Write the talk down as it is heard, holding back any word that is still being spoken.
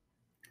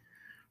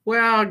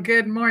Well,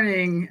 good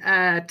morning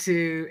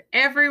to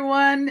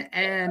everyone,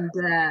 and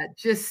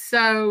just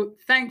so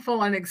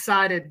thankful and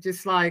excited,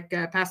 just like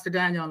Pastor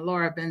Daniel and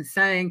Laura have been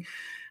saying.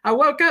 I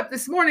woke up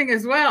this morning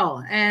as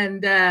well,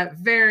 and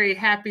very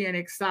happy and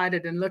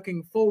excited, and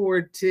looking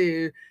forward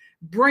to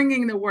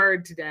bringing the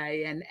word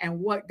today and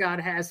what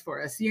God has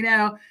for us.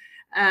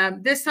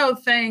 This whole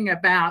thing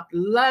about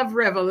love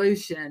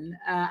revolution,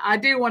 I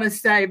do want to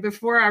say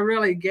before I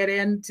really get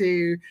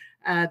into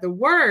the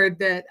word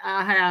that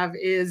I have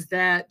is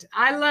that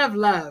I love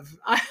love.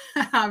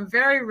 I'm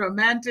very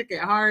romantic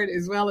at heart,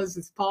 as well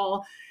as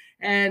Paul.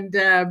 And,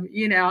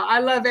 I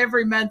love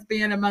every month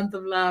being a month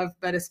of love,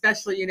 but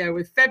especially,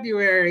 with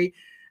February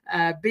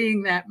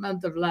being that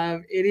month of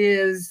love, it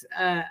is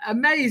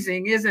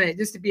amazing, isn't it?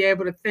 Just to be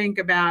able to think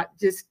about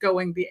just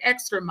going the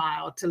extra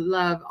mile to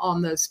love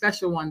on those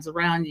special ones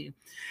around you.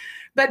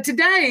 But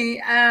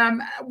today,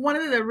 one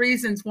of the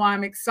reasons why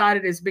I'm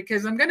excited is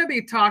because I'm going to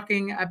be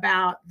talking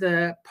about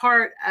the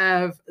part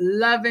of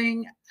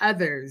loving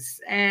others.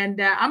 And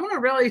I'm going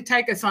to really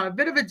take us on a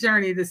bit of a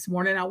journey this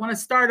morning. I want to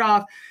start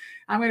off,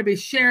 I'm going to be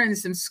sharing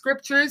some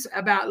scriptures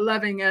about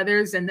loving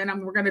others. And then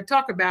we're going to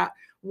talk about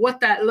what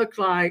that looked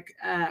like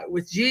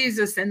with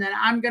Jesus. And then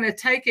I'm going to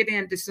take it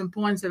into some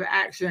points of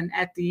action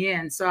at the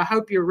end. So I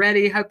hope you're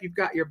ready. Hope you've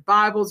got your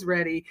Bibles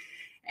ready.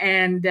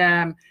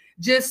 And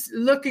just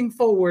looking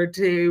forward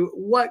to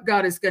what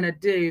God is going to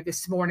do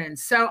this morning.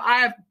 So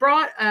I've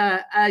brought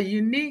a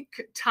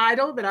unique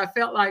title that I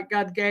felt like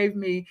God gave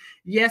me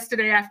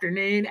yesterday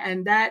afternoon,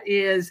 and that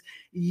is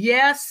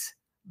Yes,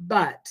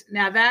 But.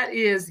 Now that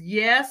is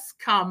yes,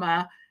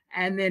 comma,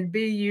 and then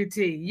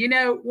B-U-T.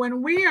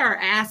 When we are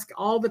asked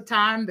all the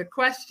time the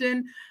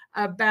question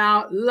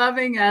about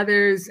loving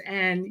others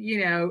and,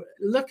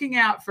 looking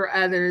out for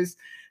others,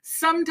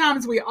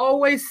 sometimes we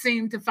always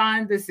seem to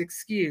find this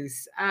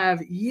excuse of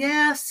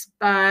yes,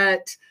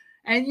 but,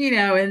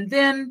 and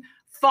then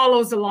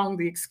follows along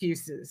the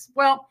excuses.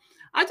 Well,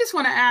 I just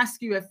want to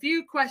ask you a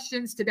few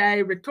questions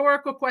today,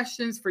 rhetorical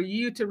questions for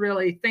you to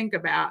really think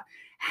about.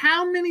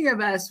 How many of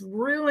us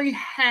really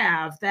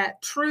have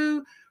that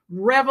true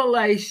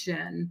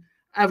revelation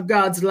of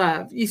God's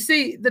love? You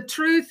see, the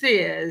truth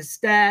is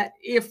that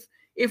if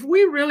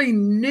we really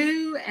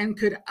knew and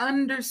could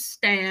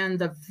understand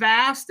the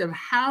vast of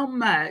how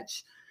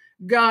much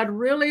God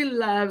really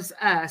loves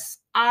us,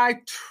 I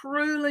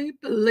truly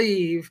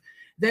believe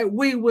that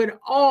we would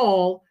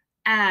all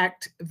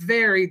act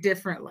very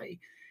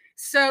differently.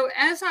 So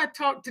as I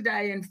talk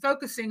today and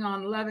focusing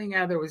on loving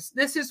others,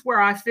 this is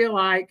where I feel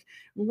like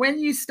when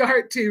you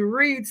start to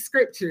read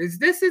scriptures,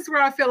 this is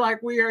where I feel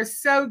like we are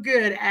so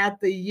good at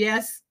the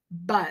yes,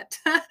 but.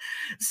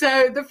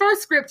 So the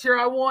first scripture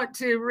I want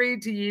to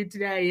read to you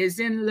today is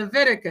in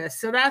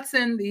Leviticus. So that's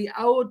in the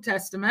Old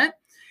Testament.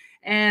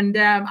 And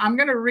I'm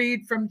going to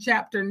read from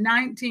chapter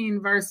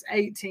 19, verse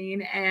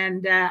 18.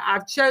 And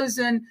I've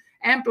chosen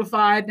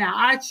Amplified. Now,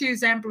 I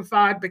choose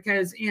Amplified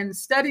because in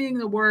studying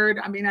the word,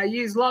 I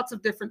use lots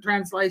of different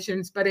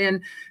translations, but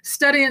in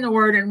studying the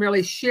word and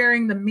really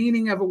sharing the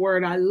meaning of a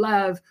word, I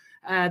love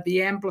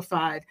the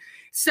Amplified.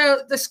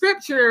 So the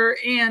scripture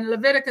in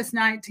Leviticus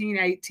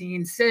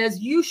 19:18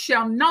 says, "You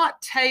shall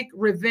not take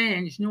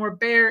revenge nor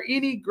bear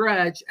any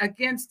grudge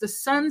against the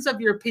sons of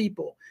your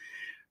people,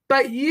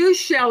 but you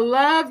shall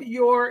love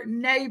your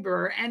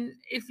neighbor." And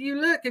if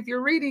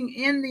you're reading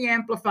in the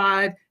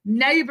Amplified,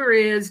 neighbor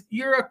is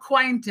your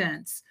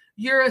acquaintance,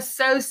 your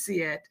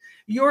associate,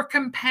 your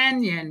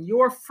companion,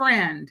 your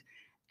friend,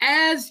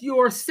 as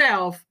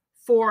yourself,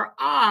 for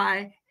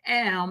I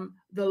am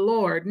the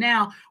Lord.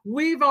 Now,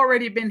 we've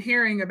already been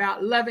hearing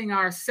about loving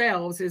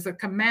ourselves as a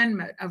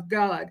commandment of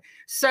God.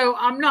 So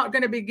I'm not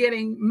going to be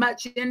getting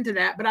much into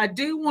that, but I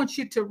do want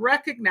you to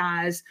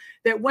recognize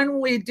that when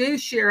we do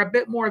share a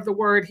bit more of the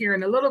word here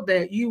in a little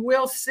bit, you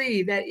will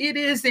see that it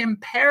is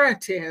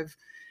imperative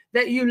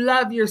that you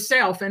love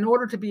yourself in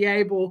order to be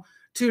able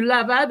to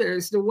love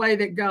others the way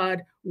that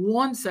God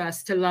wants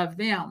us to love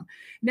them.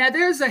 Now,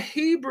 there's a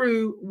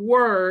Hebrew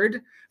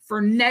word for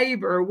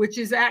neighbor, which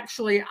is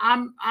actually,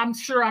 I'm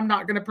sure I'm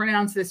not going to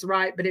pronounce this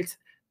right, but it's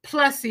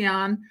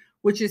plesion,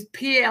 which is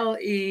Plesion,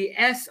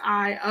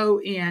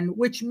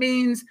 which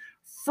means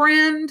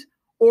friend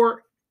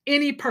or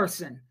any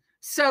person.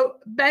 So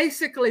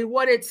basically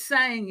what it's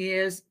saying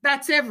is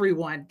that's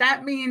everyone.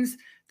 That means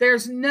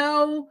there's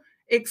no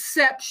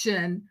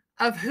exception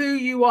of who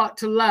you ought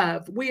to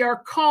love. We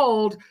are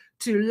called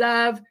to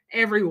love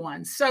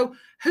everyone. So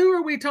who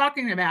are we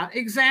talking about?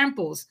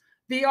 Examples: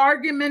 the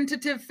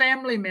argumentative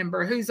family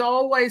member who's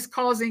always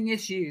causing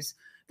issues,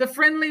 the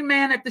friendly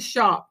man at the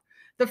shop,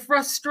 the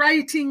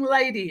frustrating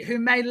lady who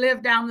may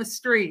live down the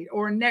street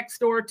or next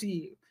door to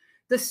you,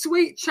 the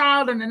sweet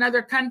child in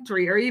another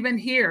country or even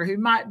here who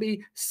might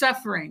be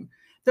suffering,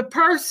 the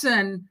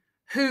person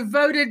who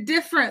voted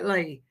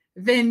differently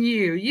than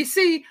you. You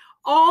see,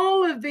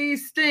 all of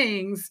these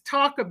things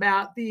talk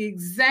about the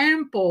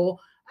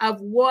example of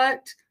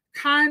what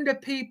kind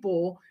of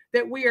people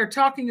that we are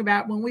talking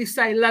about when we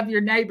say love your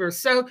neighbor.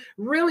 So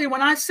really,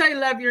 when I say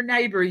love your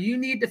neighbor, you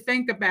need to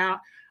think about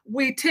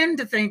we tend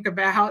to think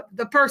about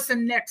the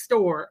person next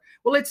door.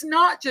 Well, it's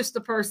not just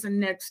the person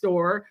next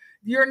door.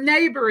 Your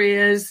neighbor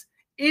is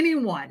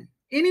anyone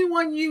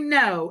you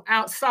know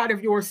outside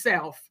of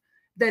yourself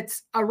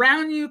that's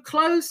around you,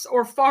 close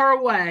or far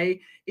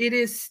away. It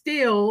is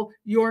still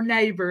your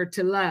neighbor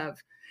to love.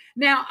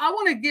 Now, I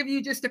want to give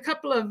you just a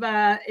couple of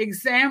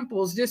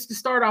examples, just to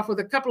start off with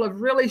a couple of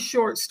really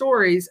short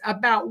stories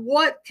about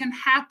what can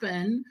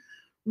happen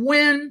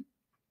when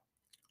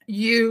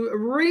you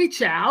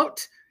reach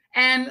out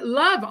and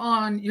love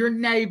on your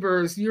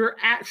neighbors, your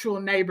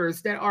actual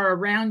neighbors that are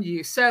around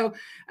you. So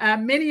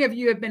many of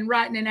you have been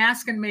writing and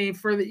asking me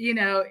for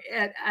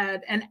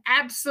an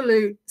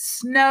absolute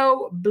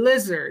snow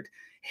blizzard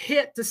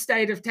hit the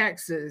state of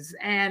Texas,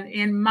 and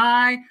in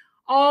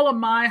all of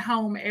my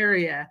home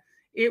area.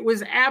 It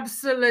was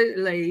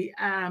absolutely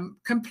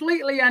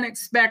completely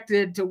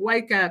unexpected to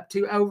wake up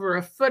to over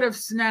a foot of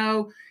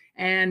snow,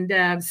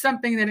 and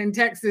something that in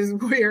Texas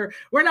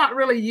we're not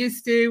really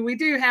used to. We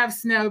do have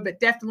snow,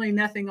 but definitely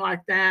nothing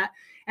like that.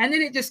 And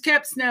then it just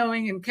kept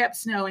snowing and kept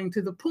snowing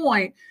to the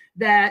point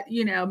that,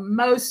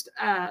 most,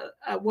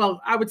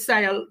 I would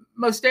say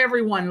most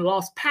everyone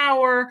lost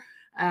power.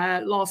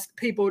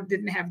 People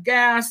didn't have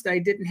gas. They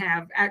didn't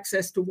have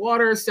access to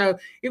water. So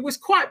it was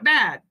quite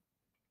bad.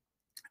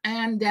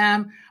 And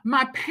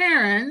my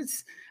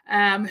parents,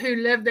 who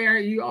lived there,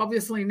 you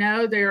obviously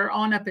know, they're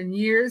on up in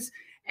years.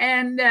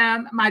 And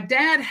my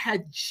dad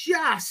had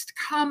just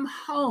come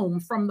home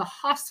from the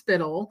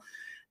hospital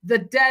the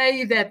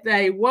day that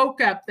they woke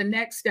up the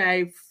next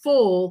day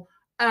full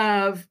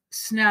of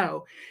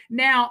snow.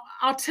 Now,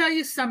 I'll tell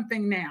you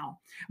something now.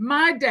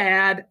 My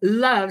dad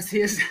loves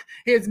his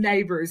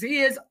neighbors.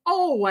 He is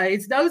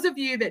always, those of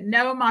you that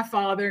know my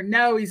father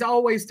know he's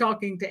always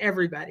talking to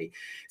everybody.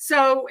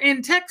 So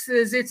in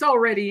Texas, it's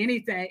already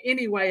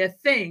a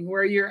thing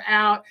where you're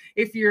out,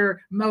 if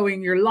you're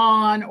mowing your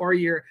lawn or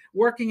you're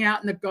working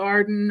out in the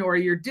garden or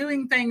you're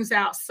doing things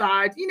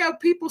outside,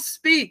 people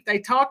speak, they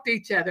talk to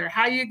each other.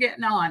 How you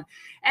getting on?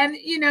 And,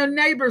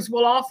 neighbors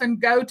will often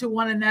go to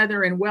one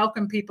another and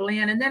welcome people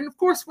in. And then, of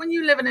course, when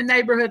you live in a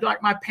neighborhood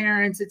like my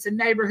parents, it's a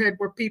neighborhood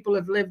where people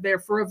have lived there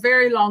for a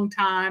very long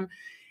time.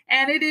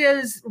 And it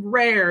is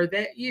rare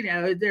that,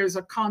 there's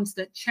a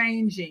constant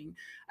changing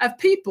of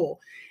people.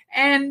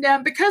 And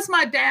because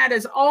my dad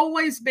has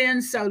always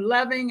been so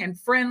loving and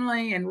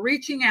friendly and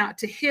reaching out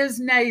to his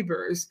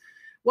neighbors,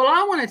 well,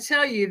 I want to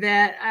tell you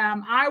that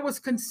I was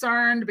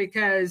concerned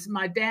because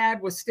my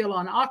dad was still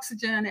on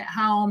oxygen at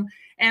home,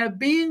 and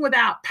being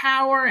without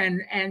power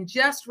and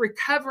just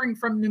recovering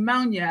from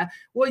pneumonia.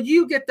 Well,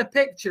 you get the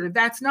picture.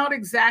 That's not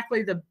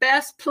exactly the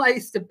best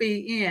place to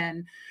be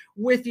in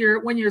when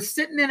you're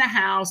sitting in a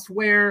house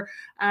where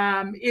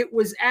it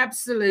was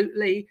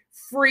absolutely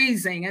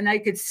freezing and they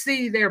could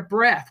see their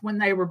breath when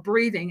they were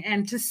breathing,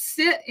 and to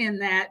sit in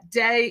that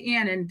day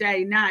in and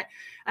day night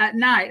at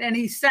night. And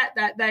he sat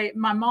that day.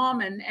 My mom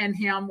and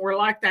him were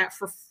like that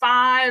for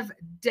 5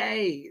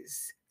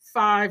 days.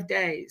 5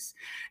 days.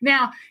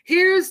 Now,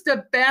 here's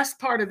the best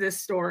part of this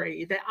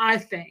story that I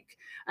think.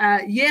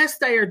 Yes,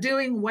 they are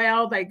doing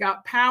well. They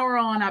got power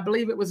on, I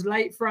believe it was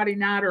late Friday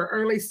night or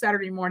early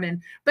Saturday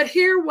morning. But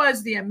here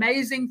was the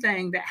amazing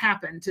thing that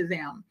happened to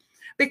them.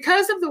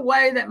 Because of the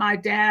way that my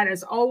dad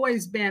has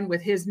always been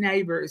with his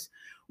neighbors,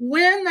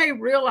 when they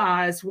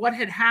realized what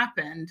had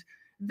happened,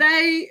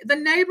 the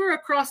neighbor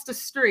across the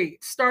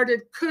street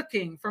started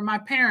cooking for my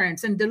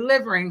parents and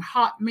delivering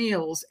hot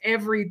meals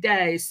every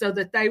day so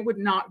that they would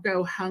not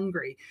go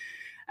hungry,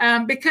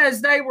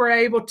 because they were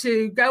able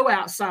to go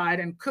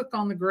outside and cook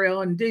on the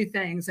grill and do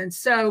things. And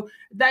so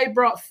they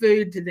brought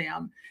food to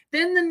them.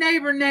 Then the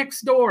neighbor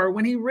next door,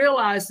 when he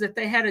realized that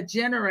they had a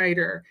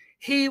generator,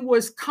 he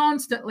was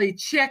constantly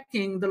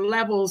checking the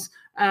levels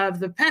of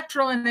the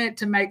petrol in it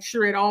to make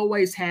sure it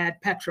always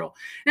had petrol.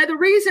 Now, the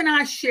reason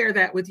I share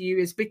that with you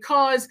is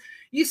because,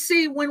 you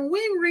see, when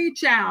we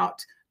reach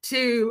out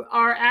to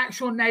our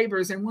actual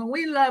neighbors and when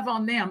we love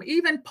on them,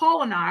 even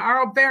Paul and I,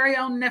 our very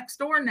own next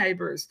door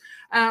neighbors,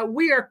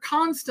 we are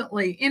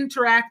constantly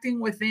interacting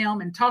with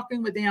them and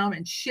talking with them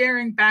and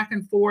sharing back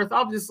and forth.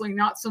 Obviously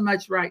not so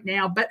much right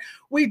now, but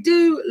we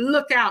do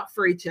look out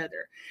for each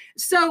other.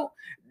 So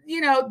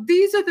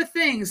these are the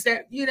things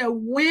that,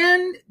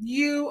 when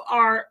you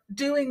are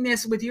doing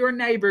this with your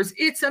neighbors,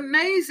 it's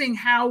amazing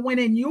how when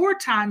in your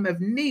time of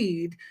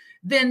need,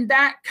 then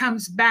that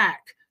comes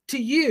back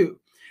to you.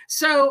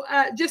 So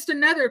just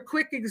another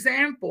quick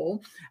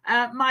example,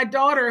 my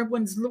daughter,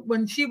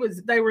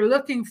 they were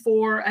looking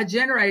for a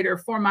generator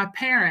for my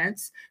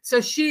parents.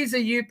 So she's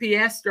a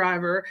UPS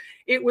driver.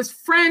 It was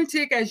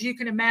frantic, as you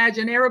can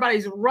imagine.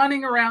 Everybody's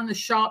running around the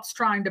shops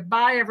trying to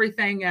buy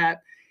everything up.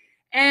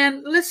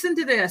 And listen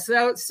to this.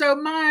 So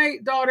my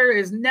daughter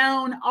is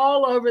known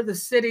all over the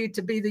city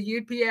to be the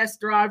UPS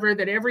driver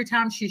that every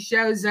time she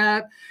shows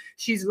up,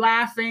 she's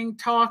laughing,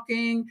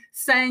 talking,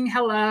 saying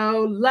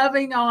hello,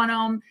 loving on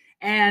them.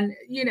 And,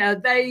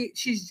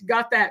 she's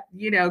got that,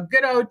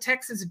 good old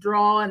Texas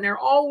drawl, and they're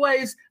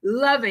always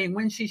loving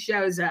when she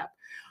shows up.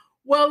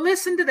 Well,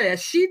 listen to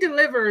this. She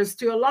delivers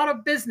to a lot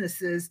of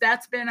businesses.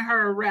 That's been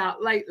her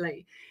route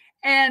lately.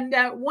 And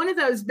one of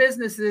those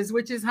businesses,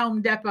 which is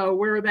Home Depot,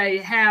 where they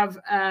have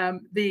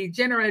the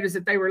generators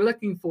that they were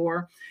looking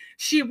for,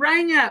 she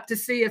rang up to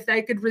see if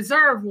they could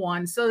reserve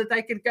one so that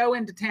they could go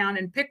into town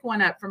and pick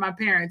one up for my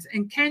parents.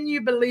 And can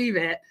you believe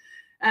it?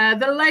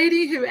 The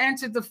lady who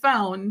answered the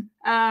phone,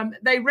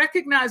 they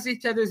recognized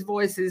each other's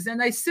voices, and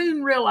they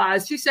soon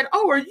realized, she said,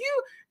 "Oh, are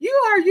you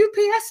are a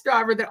UPS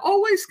driver that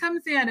always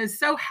comes in, is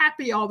so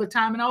happy all the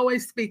time and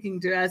always speaking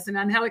to us?" And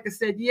Angelica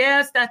said,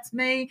 "Yes, that's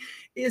me.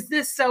 Is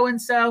this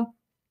so-and-so?"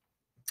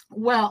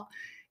 Well,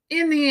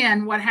 in the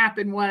end, what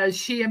happened was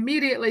she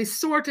immediately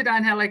sorted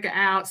Angelica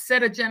out,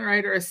 set a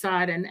generator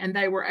aside, and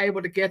they were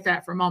able to get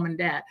that for mom and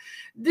dad.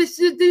 These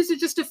are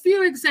just a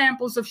few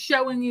examples of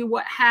showing you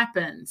what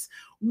happens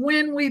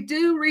when we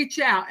do reach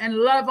out and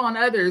love on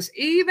others,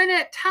 even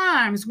at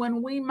times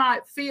when we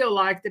might feel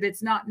like that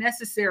it's not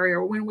necessary,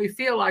 or when we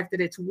feel like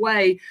that it's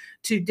way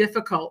too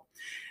difficult.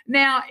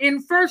 Now, in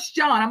 1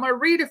 John, I'm going to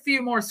read a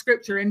few more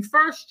scripture. In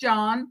 1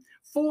 John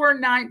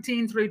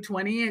 4:19 through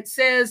 20, it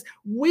says,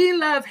 "We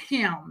love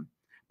him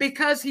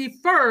because he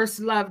first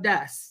loved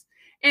us.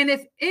 And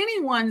if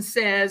anyone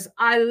says,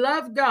 'I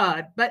love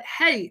God,' but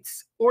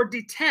hates or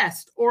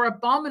detests or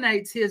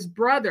abominates his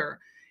brother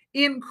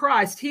in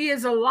Christ, he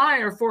is a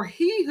liar. For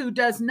he who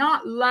does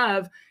not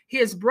love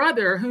his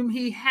brother whom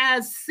he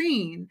has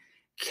seen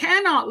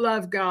cannot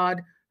love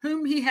God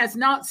whom he has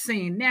not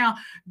seen." Now,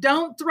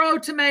 don't throw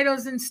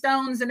tomatoes and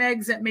stones and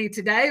eggs at me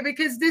today,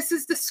 because this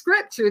is the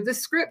scripture. The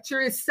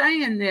scripture is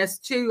saying this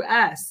to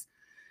us.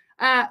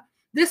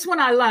 This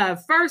one I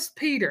love, 1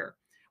 Peter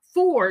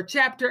 4,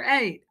 chapter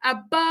 8.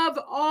 "Above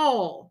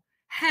all,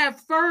 have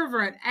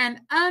fervent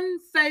and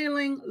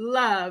unfailing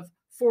love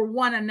for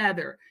one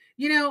another."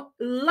 You know,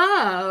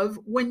 love,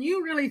 when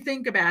you really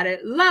think about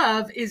it,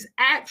 love is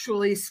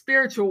actually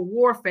spiritual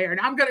warfare.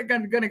 And I'm going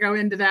to go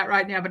into that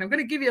right now, but I'm going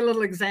to give you a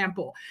little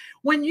example.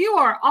 When you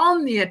are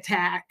on the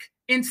attack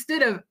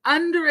instead of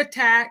under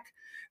attack,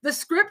 the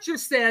scripture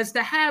says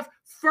to have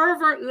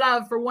fervent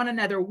love for one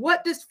another.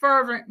 What does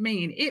fervent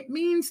mean? It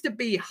means to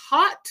be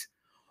hot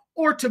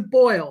or to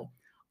boil.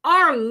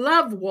 Our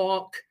love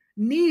walk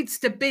needs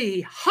to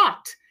be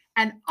hot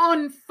and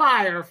on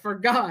fire for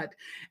God.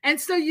 And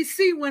so you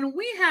see, when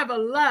we have a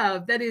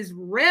love that is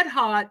red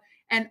hot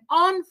and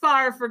on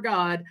fire for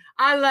God,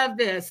 I love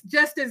this.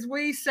 Just as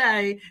we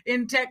say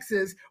in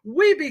Texas,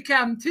 we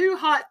become too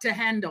hot to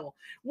handle.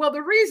 Well,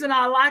 the reason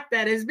I like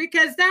that is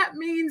because that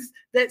means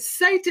that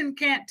Satan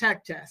can't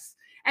touch us.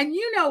 And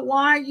you know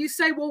why? You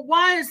say, well,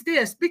 why is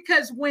this?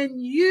 Because when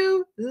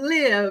you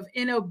live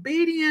in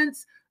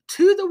obedience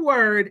to the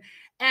word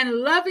and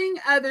loving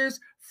others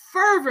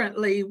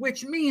fervently,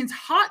 which means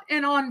hot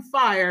and on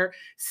fire,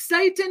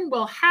 Satan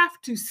will have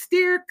to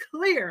steer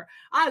clear.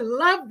 I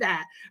love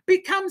that.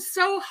 Become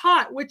so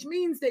hot, which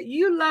means that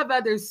you love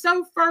others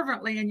so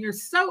fervently and you're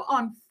so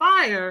on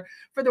fire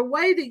for the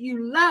way that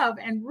you love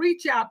and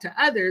reach out to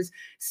others.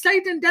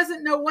 Satan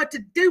doesn't know what to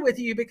do with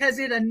you because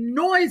it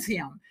annoys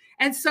him.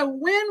 And so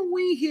when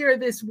we hear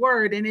this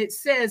word and it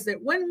says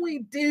that when we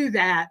do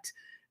that,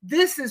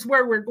 this is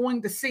where we're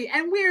going to see,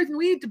 and we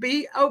need to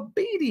be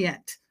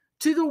obedient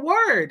to the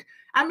word.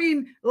 I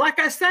mean, like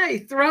I say,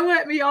 throw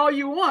at me all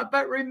you want,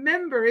 but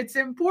remember, it's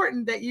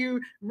important that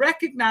you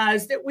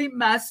recognize that we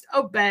must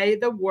obey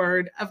the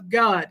word of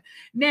God.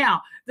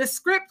 Now, the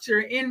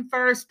scripture in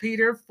 1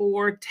 Peter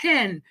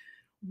 4:10,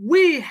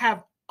 we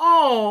have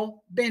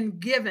all been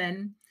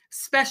given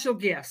special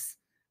gifts,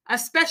 a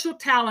special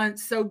talent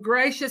so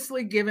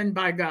graciously given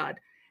by God.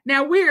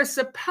 Now, we are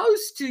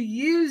supposed to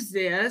use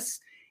this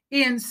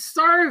in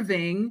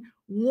serving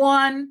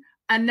one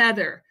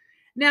another.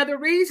 Now, the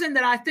reason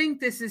that I think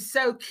this is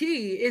so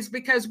key is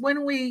because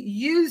when we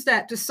use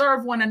that to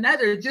serve one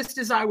another, just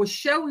as I was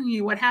showing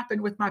you what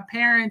happened with my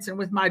parents and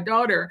with my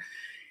daughter,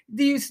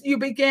 you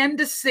begin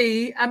to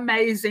see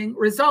amazing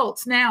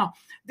results. Now,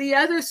 the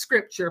other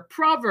scripture,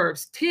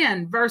 Proverbs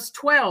 10, verse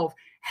 12,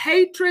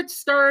 hatred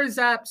stirs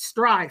up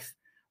strife,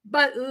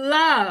 but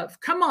love,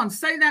 come on,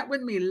 say that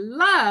with me,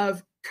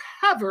 love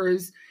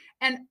covers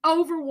and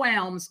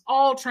overwhelms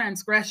all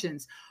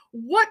transgressions.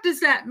 What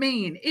does that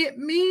mean? It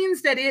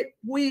means that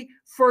we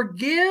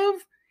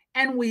forgive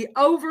and we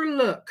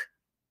overlook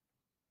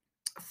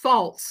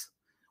faults.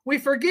 We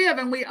forgive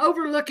and we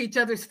overlook each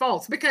other's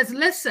faults. Because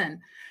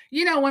listen,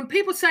 you know, when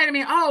people say to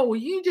me, "Oh, well,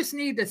 you just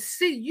need to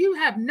see," you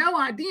have no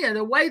idea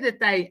the way that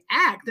they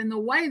act and the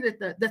way that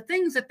the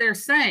things that they're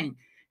saying.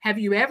 Have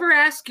you ever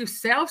asked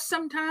yourself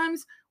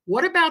sometimes,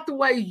 what about the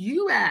way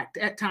you act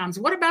at times?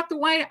 What about the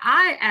way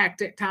I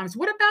act at times?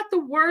 What about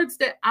the words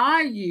that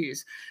I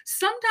use?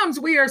 Sometimes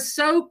we are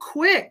so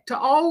quick to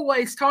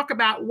always talk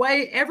about the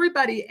way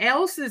everybody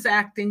else is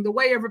acting, the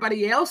way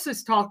everybody else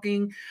is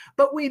talking,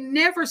 but we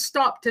never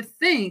stop to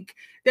think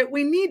that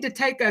we need to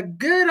take a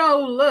good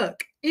old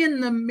look in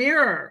the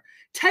mirror.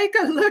 Take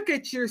a look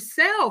at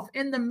yourself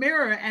in the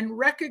mirror and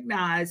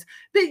recognize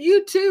that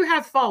you too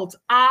have faults.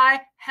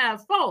 I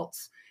have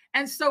faults.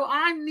 And so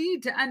I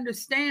need to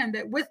understand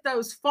that with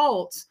those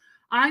faults,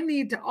 I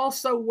need to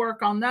also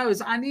work on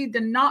those. I need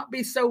to not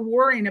be so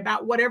worrying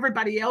about what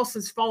everybody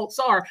else's faults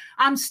are.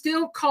 I'm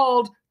still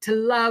called to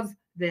love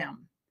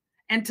them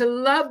and to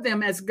love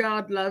them as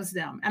God loves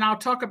them. And I'll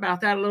talk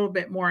about that a little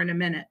bit more in a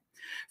minute.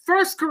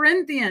 1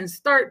 Corinthians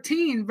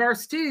 13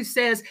 verse 2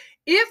 says,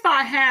 if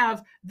I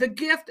have the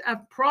gift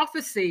of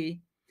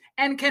prophecy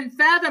and can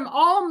fathom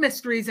all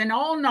mysteries and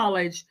all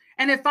knowledge,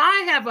 and if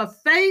I have a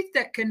faith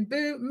that can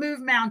move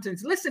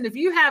mountains, listen, if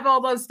you have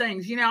all those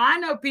things, I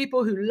know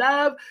people who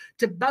love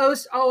to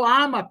boast, oh,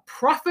 I'm a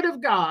prophet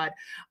of God.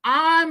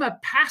 I'm a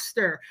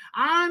pastor.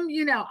 I'm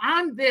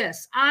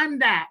this, I'm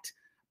that.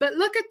 But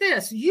look at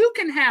this. You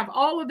can have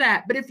all of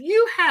that. But if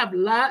you have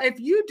love, if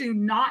you do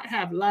not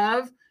have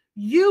love,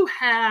 you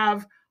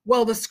have,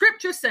 well, the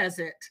scripture says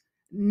it,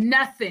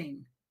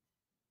 nothing.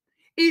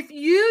 If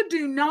you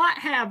do not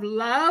have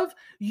love,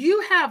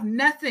 you have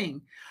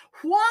nothing.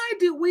 Why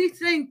do we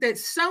think that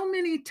so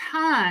many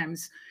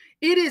times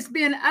it has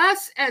been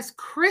us as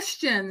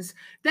Christians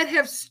that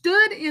have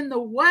stood in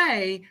the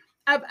way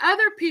of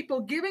other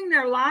people giving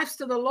their lives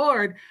to the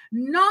Lord,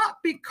 not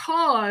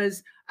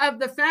because of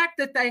the fact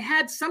that they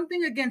had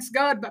something against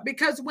God, but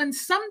because when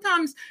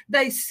sometimes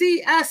they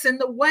see us in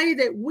the way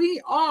that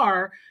we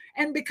are,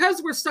 and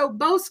because we're so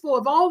boastful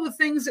of all the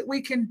things that we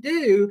can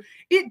do,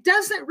 it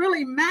doesn't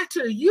really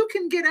matter. You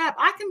can get up.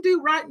 I can do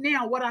right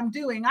now what I'm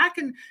doing. I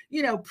can,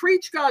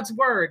 preach God's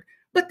word,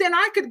 but then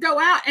I could go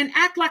out and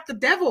act like the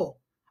devil.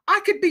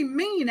 I could be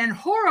mean and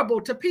horrible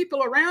to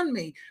people around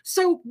me.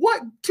 So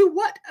what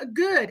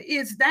good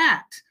is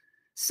that?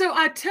 So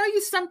I tell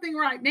you something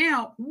right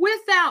now,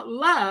 without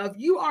love,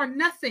 you are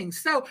nothing.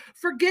 So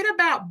forget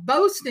about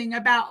boasting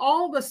about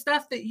all the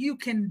stuff that you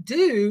can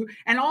do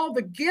and all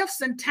the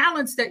gifts and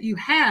talents that you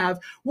have.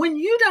 When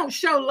you don't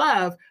show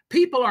love,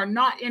 people are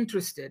not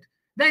interested.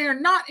 They are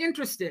not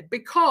interested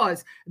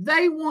because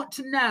they want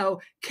to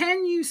know,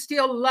 can you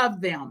still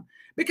love them?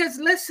 Because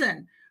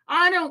listen,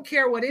 I don't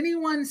care what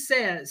anyone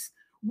says.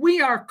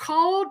 We are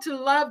called to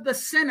love the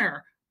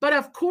sinner. But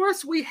of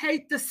course, we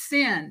hate the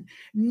sin.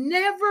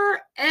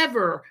 Never,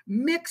 ever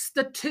mix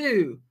the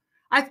two.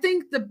 I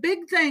think the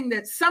big thing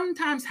that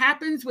sometimes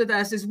happens with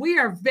us is we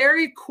are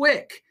very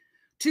quick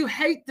to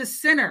hate the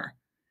sinner.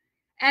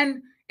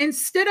 And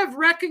instead of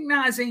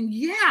recognizing,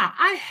 yeah,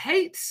 I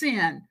hate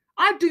sin.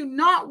 I do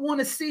not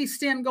want to see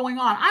sin going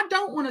on. I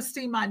don't want to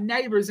see my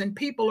neighbors and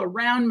people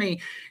around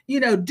me,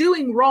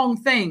 doing wrong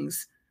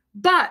things.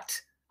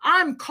 But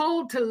I'm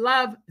called to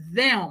love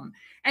them.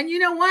 And you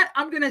know what?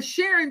 I'm going to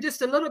share in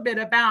just a little bit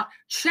about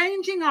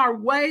changing our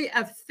way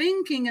of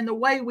thinking and the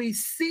way we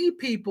see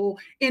people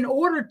in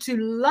order to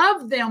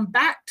love them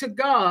back to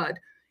God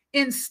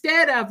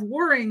instead of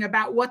worrying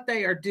about what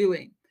they are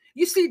doing.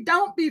 You see,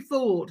 don't be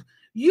fooled.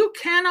 You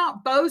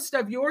cannot boast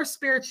of your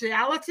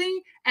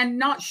spirituality and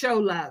not show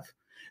love.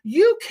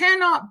 You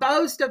cannot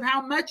boast of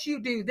how much you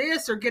do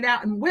this or get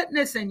out and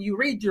witness and you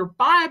read your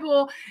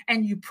Bible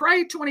and you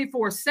pray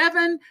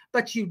 24/7,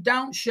 but you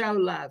don't show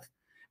love.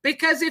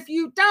 Because if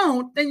you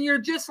don't, then you're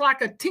just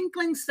like a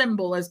tinkling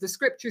cymbal, as the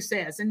scripture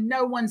says, and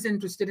no one's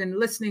interested in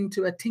listening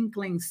to a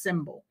tinkling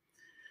cymbal.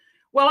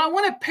 Well, I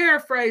want to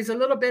paraphrase a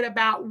little bit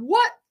about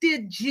what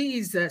did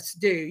Jesus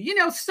do?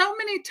 So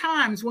many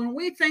times when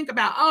we think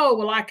about, oh,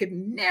 well, I could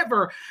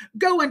never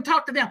go and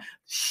talk to them.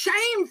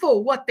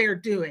 Shameful what they're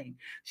doing.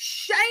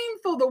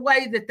 Shameful the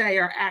way that they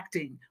are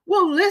acting.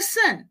 Well,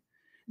 listen,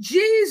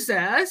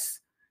 Jesus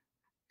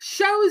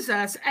shows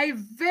us a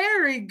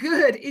very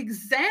good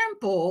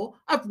example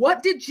of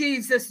what did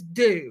Jesus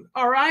do.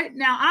 All right.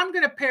 Now I'm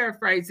going to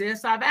paraphrase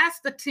this. I've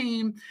asked the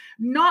team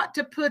not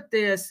to put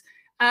this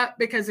up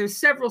because there's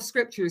several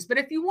scriptures, but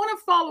if you want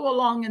to follow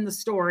along in the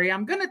story,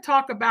 I'm going to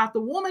talk about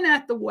the woman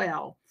at the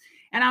well,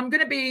 and I'm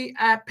going to be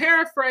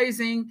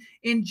paraphrasing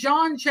in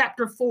John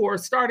chapter 4,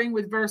 starting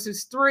with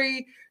verses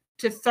 3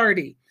 to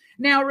 30.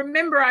 Now,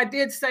 remember, I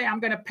did say I'm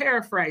going to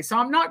paraphrase, so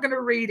I'm not going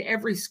to read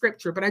every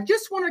scripture, but I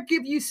just want to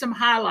give you some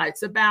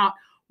highlights about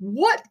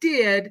what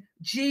did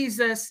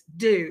Jesus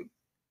do.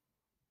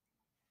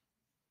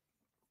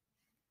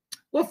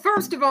 Well,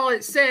 first of all,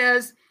 it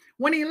says,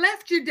 when he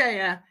left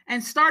Judea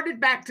and started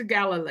back to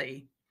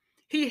Galilee,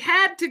 he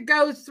had to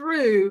go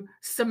through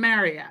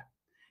Samaria.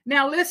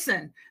 Now,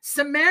 listen,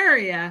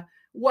 Samaria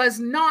was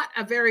not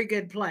a very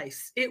good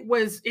place. It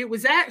was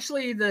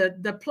actually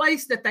the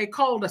place that they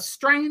called a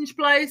strange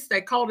place.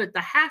 They called it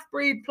the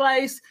half-breed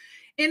place.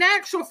 In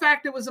actual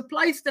fact, it was a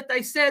place that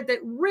they said that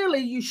really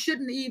you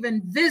shouldn't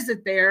even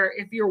visit there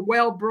if you're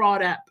well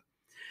brought up.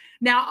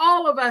 Now,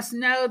 all of us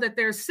know that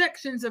there's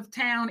sections of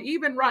town,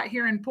 even right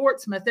here in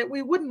Portsmouth, that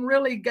we wouldn't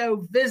really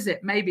go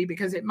visit, maybe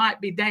because it might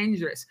be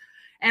dangerous.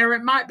 Or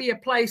it might be a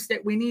place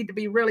that we need to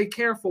be really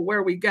careful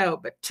where we go.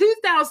 But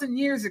 2,000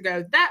 years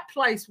ago, that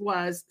place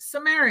was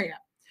Samaria.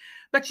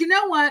 But you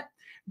know what?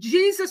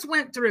 Jesus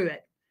went through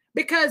it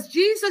because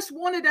Jesus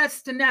wanted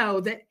us to know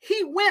that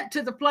he went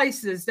to the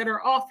places that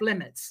are off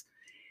limits.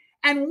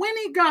 And when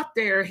he got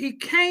there, he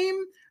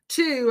came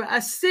to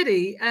a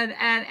city,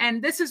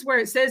 and this is where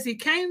it says he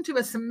came to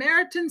a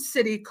Samaritan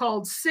city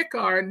called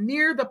Sychar,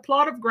 near the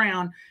plot of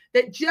ground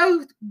that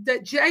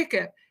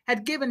Jacob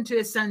had given to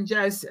his son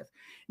Joseph.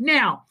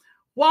 Now,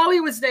 while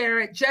he was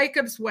there at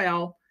Jacob's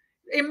well,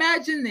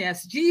 imagine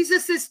this.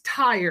 Jesus is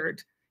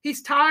tired.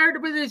 He's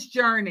tired with his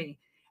journey.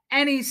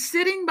 And he's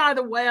sitting by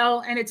the well,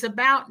 and it's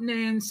about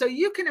noon. So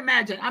you can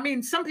imagine. I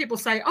mean, some people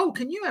say, oh,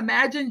 can you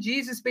imagine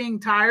Jesus being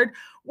tired?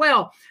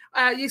 Well,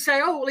 you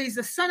say, oh, well, he's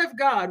the Son of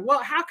God.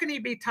 Well, how can he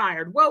be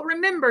tired? Well,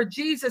 remember,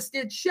 Jesus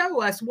did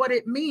show us what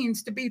it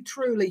means to be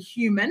truly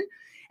human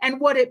and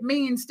what it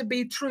means to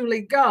be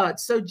truly God.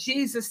 So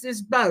Jesus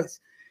is both.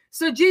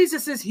 So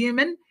Jesus is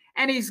human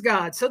and he's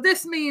God. So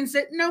this means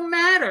that no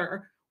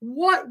matter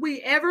what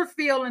we ever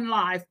feel in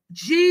life,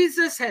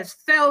 Jesus has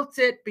felt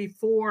it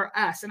before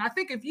us. And I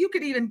think if you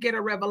could even get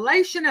a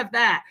revelation of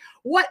that,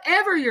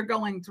 whatever you're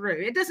going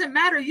through, it doesn't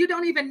matter. You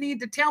don't even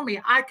need to tell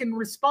me. I can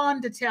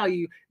respond to tell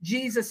you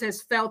Jesus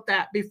has felt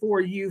that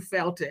before you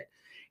felt it.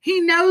 He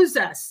knows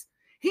us.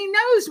 He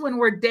knows when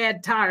we're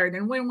dead tired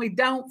and when we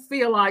don't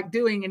feel like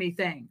doing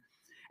anything.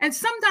 And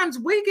sometimes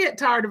we get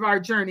tired of our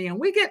journey and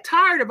we get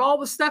tired of all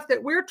the stuff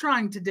that we're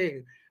trying to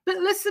do. But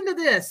listen to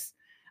this.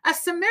 A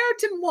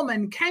Samaritan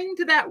woman came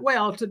to that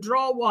well to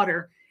draw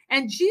water,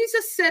 and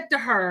Jesus said to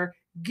her,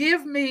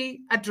 "Give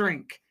me a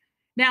drink."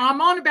 Now, I'm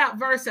on about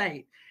verse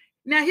 8.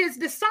 Now, his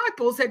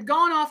disciples had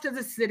gone off to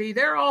the city.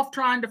 They're off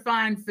trying to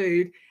find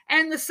food.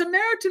 And the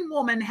Samaritan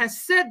woman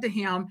has said to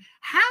him,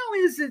 "How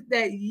is it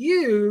that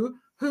you,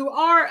 who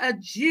are a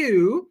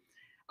Jew,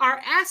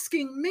 are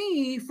asking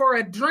me for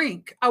a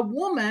drink, a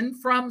woman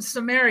from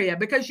Samaria?"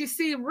 Because you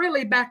see,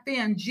 really back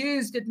then,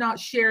 Jews did not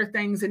share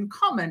things in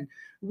common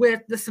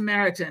with the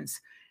Samaritans.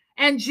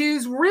 And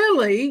Jews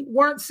really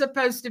weren't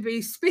supposed to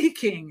be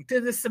speaking to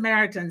the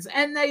Samaritans.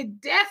 And they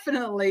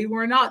definitely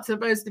were not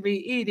supposed to be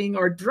eating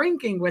or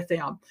drinking with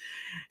them.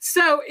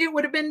 So it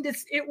would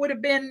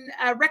have been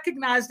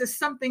recognized as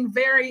something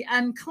very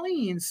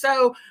unclean.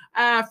 So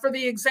for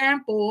the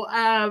example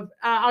of,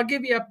 I'll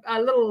give you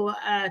a little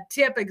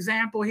tip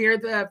example here.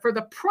 For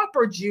the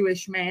proper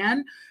Jewish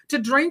man, to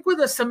drink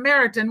with a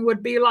Samaritan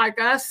would be like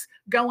us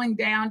going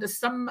down to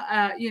someone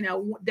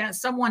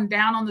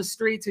down on the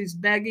streets who's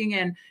begging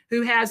and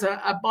who has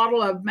a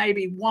bottle of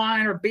maybe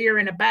wine or beer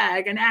in a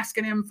bag and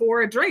asking him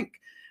for a drink.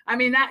 I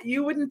mean, that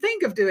you wouldn't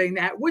think of doing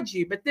that, would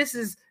you? But this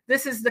is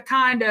the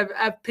kind of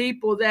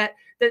people that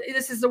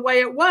this is the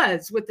way it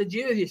was with the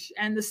Jewish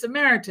and the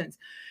Samaritans.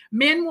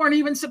 Men weren't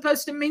even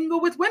supposed to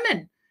mingle with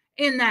women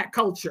in that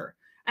culture.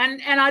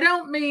 And I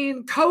don't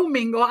mean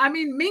co-mingle, I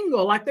mean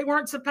mingle, like they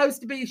weren't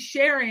supposed to be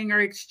sharing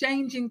or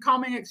exchanging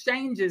common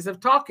exchanges of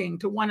talking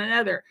to one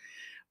another.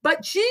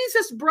 But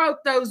Jesus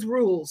broke those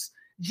rules.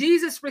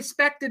 Jesus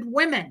respected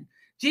women.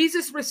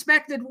 Jesus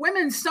respected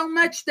women so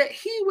much that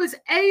he was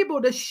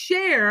able to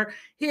share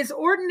his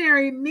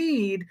ordinary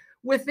need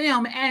with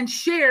them and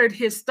shared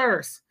his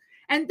thirst.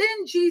 And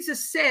then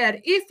Jesus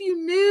said, if you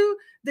knew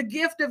the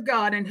gift of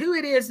God and who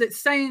it is that's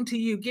saying to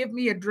you, "Give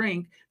me a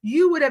drink,"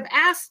 you would have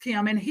asked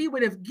him and he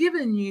would have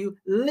given you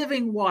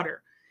living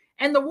water.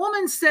 And the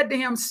woman said to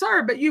him,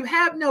 "Sir, but you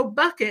have no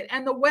bucket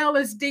and the well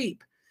is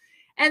deep."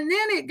 And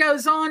then it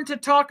goes on to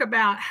talk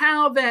about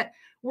how that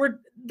we're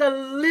the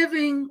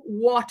living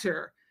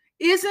water.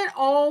 Isn't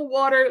all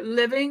water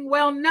living?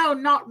 Well, no,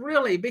 not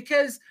really,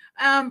 because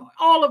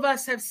all of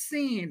us have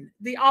seen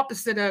the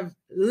opposite of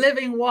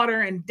living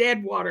water and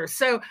dead water.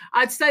 So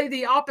I'd say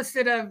the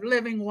opposite of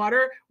living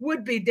water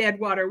would be dead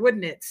water,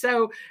 wouldn't it?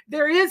 So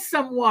there is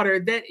some water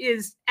that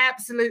is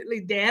absolutely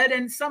dead,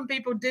 and some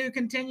people do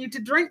continue to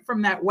drink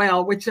from that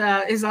well, which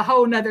is a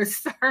whole nother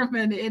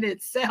sermon in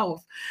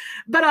itself.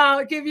 But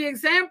I'll give you an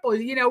example.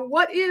 You know,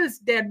 what is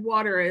dead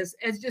water as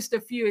just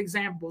a few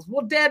examples?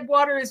 Well, dead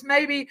water is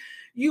maybe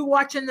you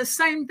watching the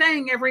same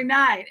thing every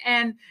night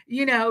and,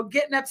 you know,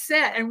 getting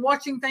upset and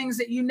watching things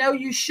that you know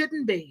you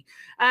shouldn't be.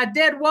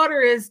 Dead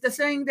water is the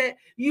thing that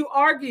you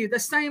argue the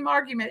same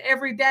argument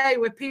every day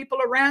with people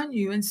around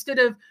you instead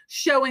of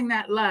showing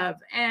that love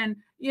and,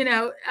 you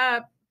know,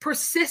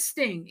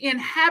 persisting in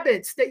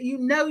habits that you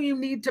know you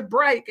need to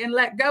break and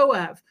let go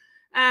of.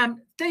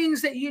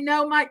 Things that you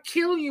know might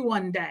kill you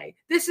one day.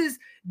 This is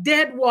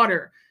dead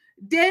water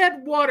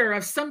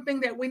of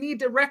something that we need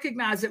to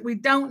recognize that we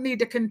don't need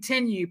to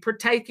continue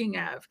partaking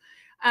of.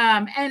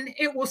 And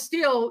it will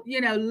still,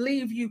 you know,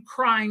 leave you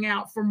crying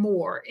out for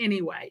more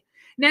anyway.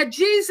 Now,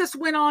 Jesus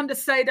went on to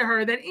say to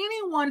her that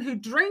anyone who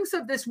drinks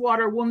of this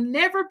water will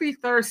never be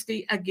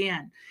thirsty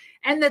again,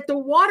 and that the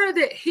water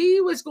that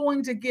he was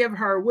going to give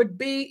her would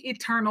be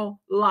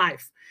eternal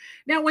life.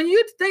 Now, when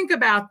you think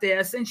about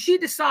this and she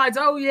decides,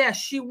 oh, yes,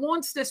 she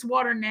wants this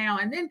water now.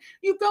 And then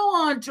you go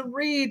on to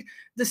read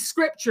the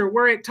scripture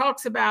where it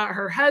talks about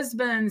her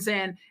husbands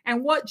and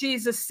what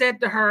Jesus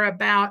said to her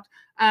about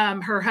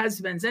her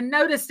husbands. And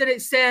notice that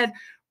it said,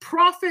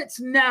 prophets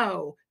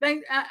know.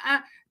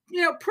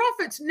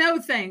 Prophets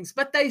know things,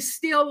 but they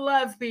still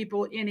love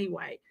people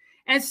anyway.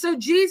 And so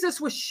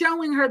Jesus was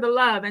showing her the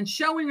love and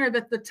showing her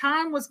that the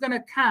time was going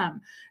to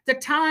come, the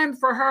time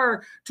for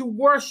her to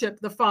worship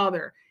the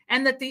Father.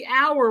 and that the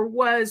hour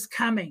was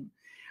coming.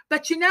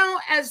 But you know,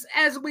 as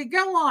we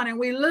go on and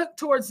we look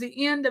towards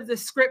the end of the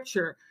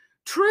scripture,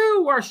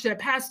 true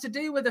worship has to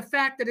do with the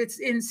fact that it's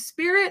in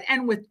spirit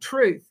and with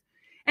truth.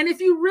 And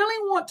if you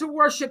really want to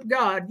worship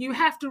God, you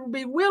have to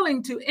be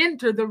willing to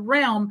enter the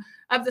realm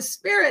of the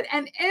Spirit.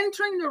 And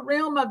entering the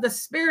realm of the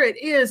Spirit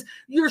is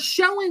you're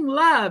showing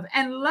love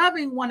and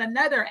loving one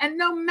another. And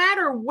no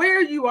matter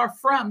where you are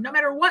from, no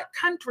matter what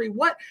country,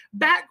 what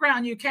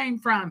background you came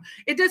from,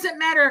 it doesn't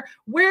matter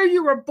where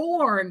you were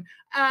born,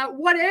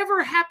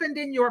 whatever happened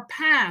in your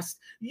past,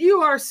 you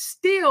are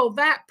still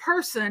that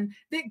person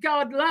that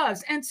God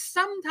loves. And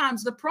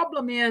sometimes the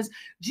problem is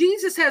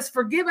Jesus has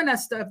forgiven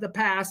us of the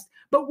past,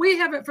 but we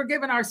haven't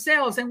forgiven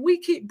ourselves, and we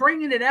keep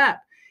bringing it up.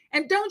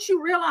 And don't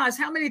you realize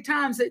how many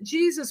times that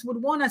Jesus would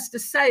want us to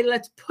say,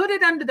 let's put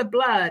it under the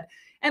blood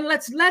and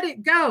let's let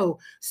it go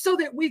so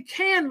that we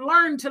can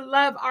learn to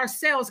love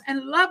ourselves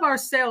and love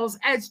ourselves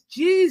as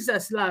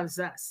Jesus loves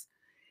us.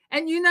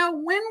 And you know,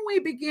 when we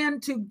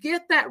begin to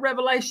get that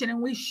revelation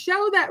and we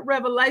show that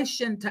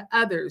revelation to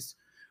others,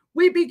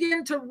 we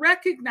begin to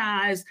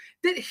recognize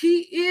that He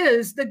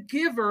is the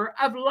giver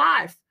of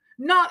life,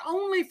 not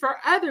only for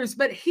others,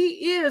 but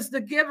He is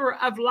the giver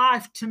of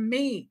life to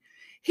me.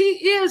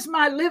 He is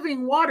my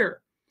living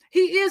water.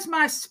 He is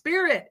my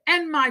spirit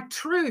and my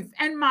truth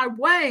and my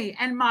way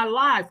and my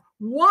life.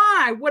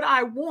 Why would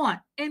I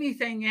want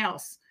anything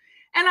else?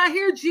 And I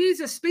hear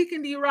Jesus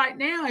speaking to you right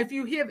now. If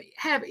you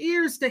have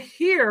ears to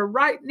hear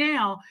right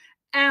now,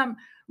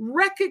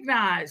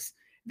 recognize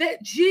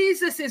that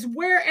Jesus is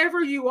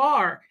wherever you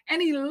are,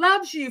 and He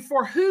loves you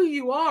for who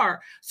you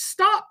are.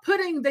 Stop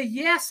putting the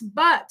yes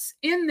buts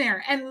in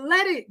there and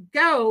let it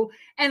go,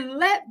 and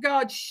let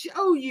God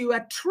show you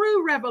a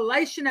true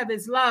revelation of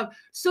His love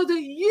so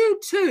that you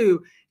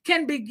too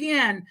can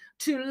begin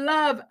to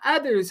love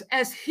others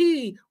as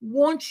He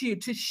wants you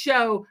to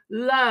show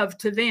love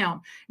to them.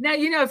 Now,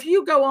 you know, if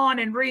you go on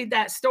and read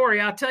that story,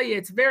 I'll tell you,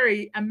 it's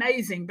very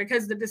amazing,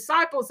 because the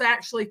disciples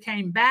actually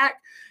came back.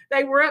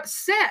 They were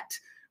upset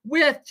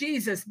with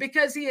Jesus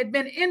because He had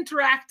been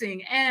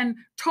interacting and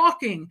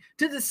talking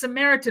to the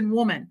Samaritan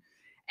woman.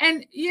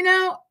 And, you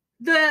know,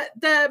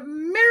 the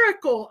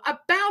miracle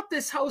about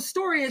this whole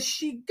story is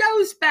she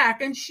goes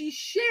back and she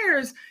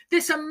shares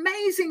this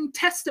amazing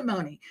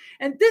testimony.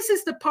 And this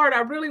is the part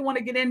I really want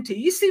to get into.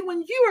 You see,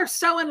 when you are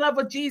so in love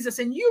with Jesus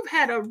and you've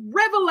had a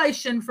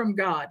revelation from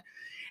God,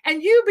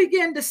 and you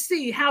begin to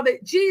see how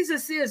that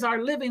Jesus is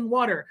our living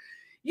water,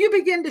 you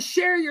begin to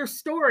share your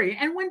story.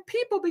 And when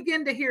people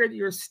begin to hear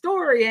your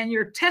story and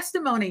your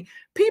testimony,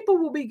 people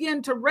will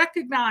begin to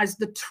recognize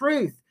the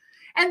truth.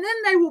 And then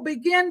they will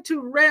begin to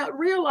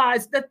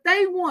realize that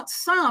they want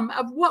some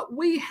of what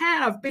we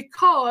have,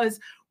 because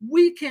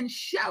we can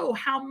show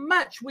how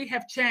much we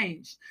have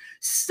changed.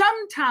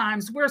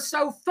 Sometimes we're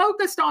so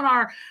focused on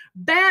our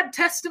bad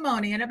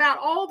testimony and about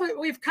all that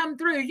we've come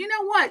through. You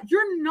know what?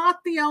 You're not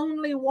the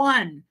only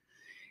one.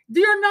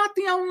 You're not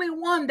the only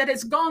one that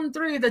has gone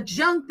through the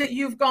junk that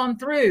you've gone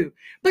through,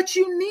 but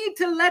you need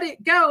to let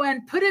it go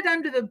and put it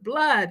under the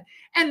blood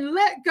and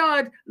let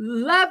God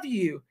love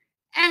you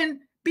and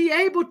be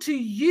able to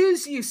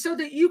use you so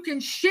that you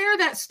can share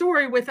that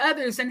story with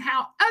others and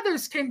how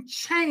others can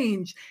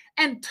change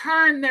and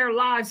turn their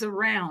lives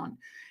around.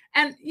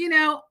 And, you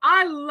know,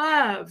 I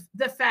love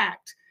the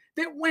fact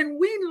that when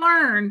we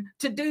learn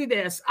to do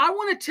this, I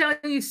want to tell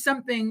you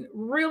something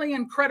really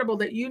incredible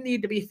that you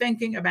need to be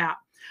thinking about.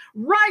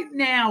 Right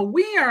now,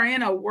 we are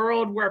in a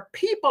world where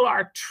people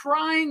are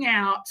trying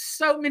out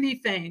so many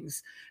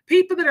things.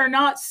 People that are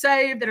not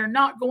saved, that are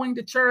not going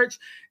to church.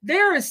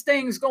 There is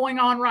things going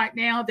on right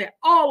now that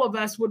all of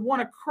us would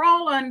want to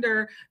crawl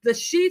under the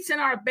sheets in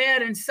our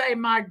bed and say,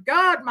 my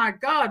God,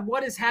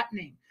 what is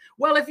happening?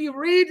 Well, if you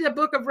read the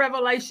book of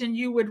Revelation,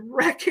 you would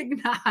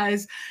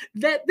recognize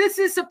that this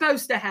is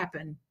supposed to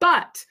happen.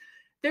 But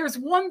there's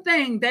one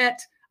thing that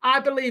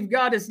I believe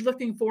God is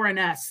looking for in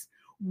us.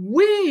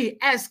 We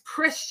as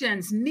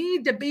Christians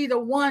need to be the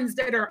ones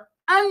that are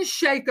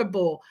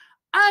unshakable,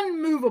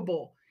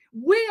 unmovable.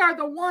 We are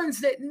the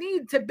ones that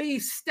need to be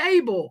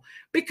stable,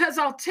 because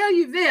I'll tell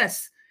you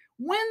this,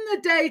 when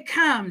the day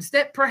comes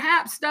that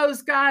perhaps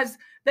those guys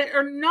that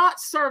are not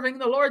serving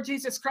the Lord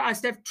Jesus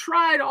Christ have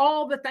tried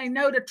all that they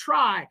know to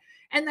try,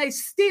 and they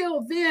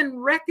still then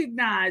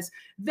recognize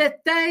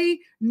that they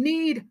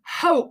need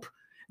hope,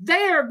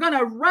 they are going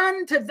to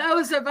run to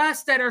those of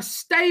us that are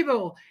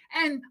stable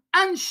and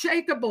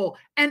unshakable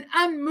and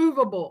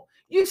unmovable.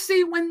 You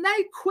see, when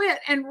they quit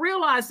and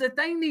realize that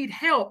they need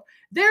help,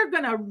 they're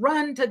going to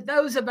run to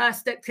those of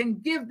us that can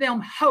give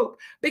them hope,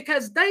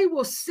 because they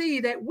will see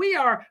that we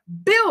are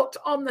built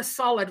on the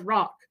solid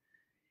rock.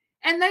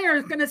 And they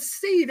are going to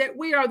see that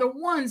we are the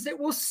ones that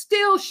will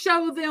still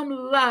show them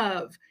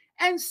love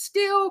and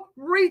still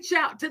reach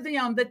out to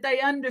them, that they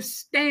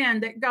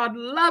understand that God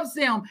loves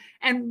them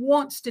and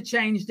wants to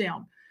change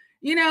them.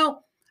 You know,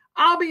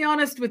 I'll be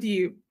honest with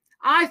you.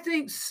 I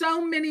think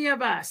so many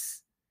of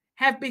us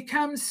have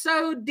become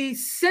so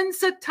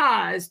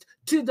desensitized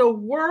to the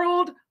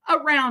world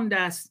around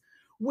us,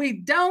 we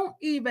don't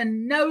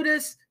even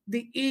notice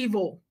the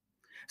evil.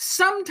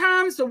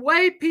 Sometimes the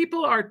way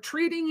people are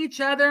treating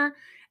each other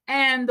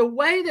and the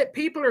way that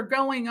people are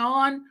going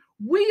on,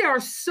 we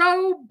are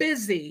so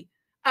busy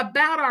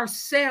about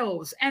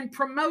ourselves and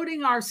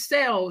promoting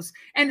ourselves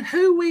and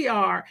who we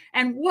are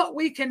and what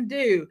we can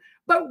do.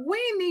 But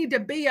we need to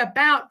be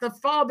about the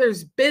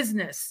Father's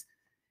business.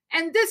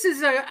 And this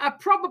is a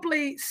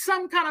probably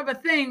some kind of a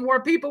thing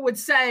where people would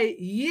say,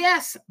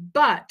 yes,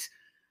 but,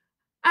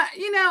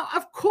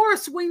 of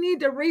course we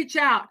need to reach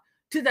out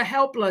to the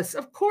helpless.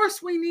 Of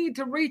course we need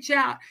to reach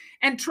out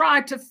and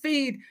try to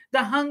feed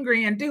the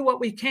hungry and do what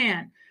we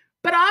can.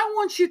 But I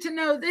want you to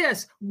know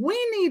this, we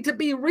need to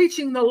be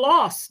reaching the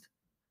lost.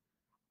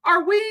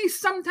 Are we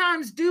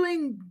sometimes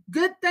doing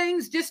good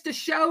things just to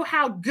show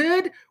how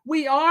good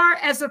we are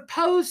as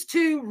opposed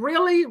to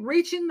really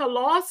reaching the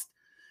lost?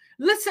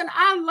 Listen,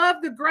 I love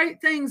the great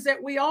things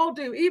that we all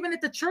do, even at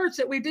the church,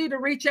 that we do to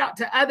reach out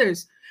to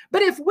others.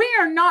 But if we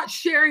are not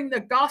sharing the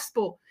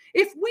gospel,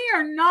 if we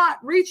are not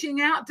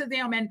reaching out to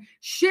them and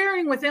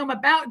sharing with them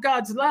about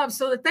God's love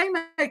so that they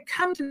may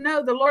come to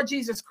know the Lord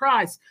Jesus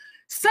Christ,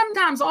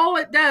 sometimes all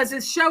it does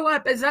is show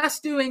up as us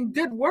doing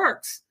good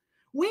works.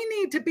 We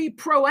need to be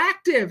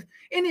proactive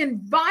in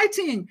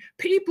inviting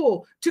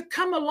people to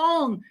come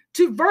along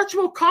to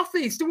virtual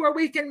coffees to where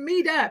we can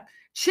meet up,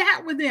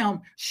 chat with them,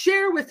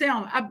 share with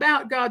them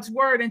about God's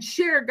word and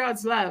share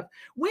God's love.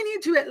 We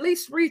need to at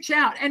least reach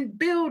out and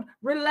build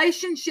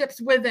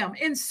relationships with them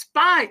in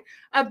spite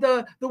of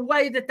the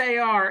way that they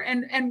are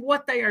and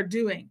what they are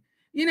doing.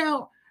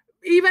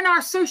 Even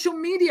our social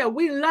media,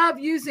 we love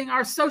using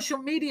our social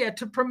media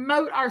to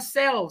promote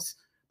ourselves.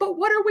 But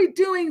what are we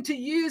doing to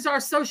use our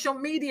social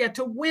media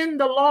to win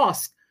the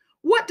lost?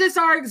 What does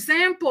our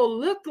example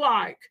look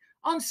like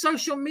on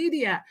social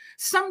media?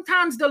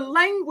 Sometimes the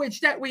language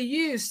that we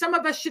use, some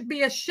of us should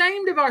be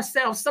ashamed of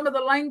ourselves, some of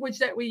the language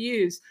that we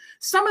use,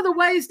 some of the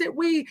ways that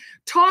we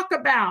talk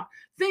about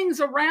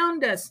things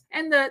around us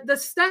and the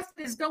stuff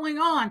that is going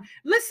on.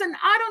 Listen,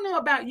 I don't know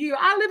about you.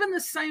 I live in the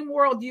same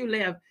world you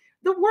live.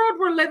 The world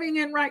we're living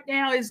in right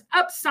now is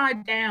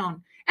upside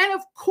down. And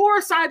of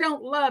course, I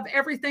don't love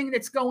everything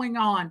that's going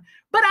on,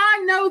 but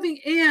I know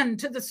the end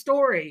to the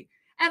story.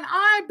 And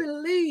I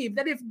believe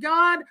that if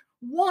God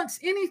wants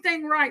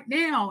anything right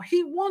now,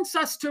 he wants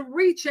us to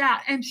reach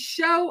out and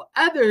show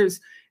others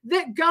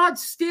that God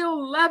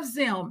still loves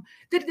them,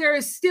 that there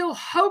is still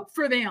hope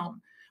for them.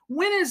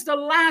 When is the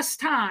last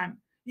time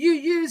you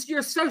used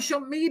your social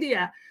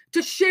media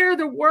to share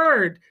the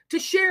word, to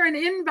share an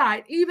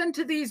invite, even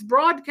to these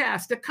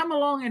broadcasts to come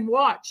along and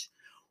watch?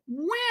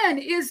 When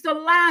is the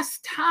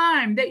last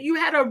time that you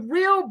had a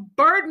real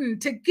burden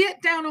to get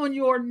down on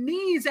your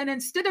knees and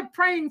instead of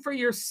praying for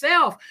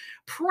yourself,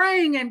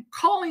 praying and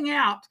calling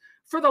out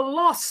for the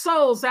lost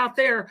souls out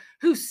there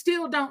who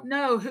still don't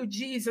know who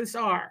Jesus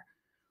are?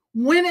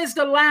 When is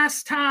the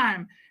last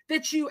time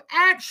that you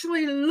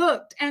actually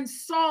looked and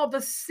saw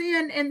the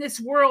sin in this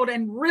world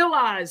and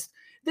realized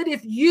that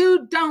if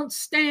you don't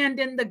stand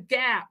in the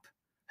gap,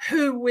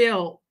 who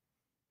will?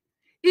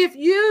 If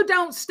you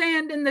don't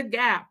stand in the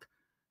gap,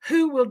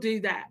 who will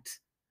do that?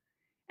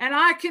 And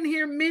I can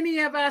hear many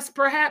of us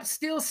perhaps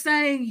still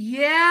saying,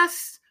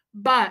 yes,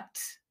 but.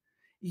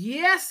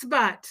 Yes,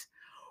 but.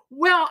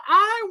 Well,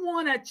 I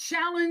want to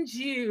challenge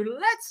you.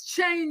 Let's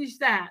change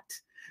that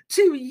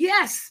to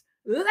yes,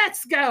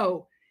 let's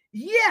go.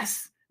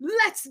 Yes,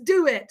 let's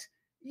do it.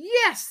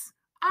 Yes,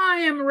 I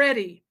am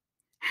ready.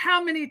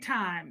 How many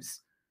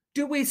times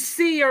do we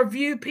see or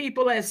view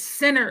people as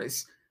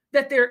sinners,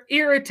 that they're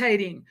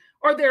irritating,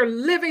 or they're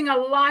living a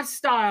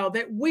lifestyle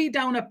that we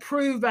don't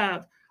approve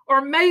of?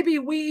 Or maybe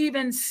we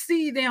even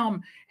see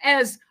them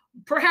as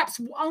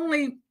perhaps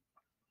only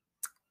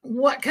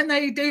what can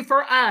they do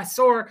for us?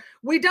 Or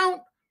we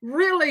don't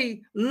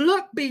really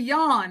look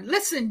beyond.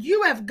 Listen,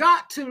 you have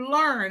got to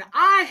learn.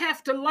 I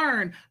have to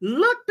learn.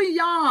 Look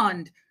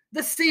beyond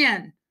the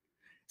sin.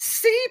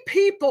 See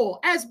people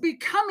as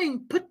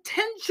becoming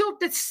potential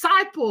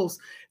disciples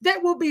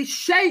that will be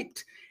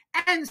shaped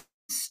and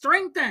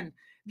strengthened,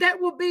 that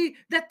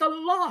the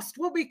lost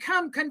will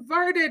become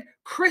converted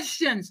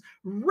Christians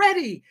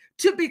ready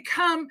to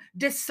become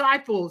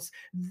disciples.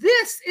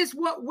 This is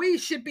what we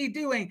should be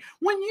doing.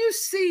 When you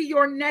see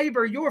your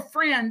neighbor, your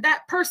friend,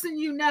 that person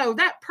you know,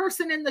 that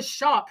person in the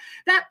shop,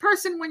 that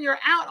person when you're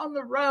out on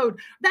the road,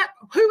 that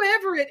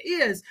whoever it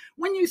is,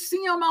 when you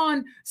see them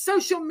on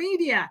social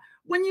media,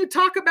 when you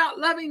talk about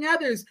loving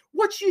others,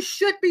 what you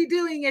should be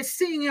doing is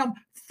seeing them.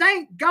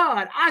 Thank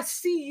God, I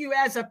see you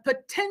as a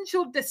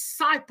potential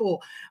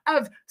disciple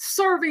of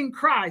serving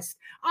Christ.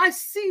 I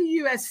see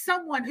you as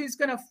someone who's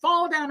going to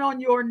fall down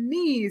on your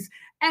knees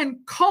and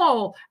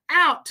call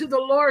out to the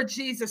Lord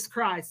Jesus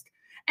Christ.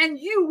 And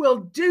you will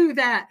do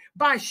that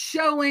by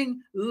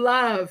showing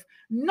love,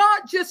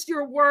 not just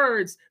your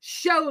words,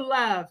 show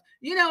love.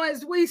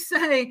 As we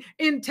say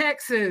in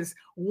Texas,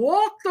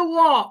 walk the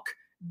walk,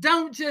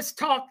 don't just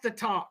talk the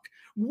talk.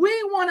 We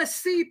want to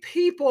see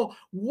people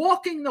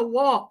walking the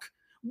walk.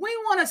 We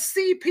want to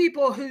see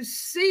people who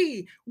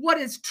see what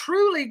is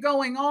truly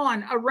going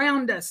on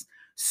around us.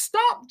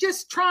 Stop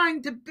just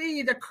trying to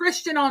be the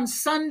Christian on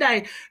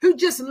Sunday who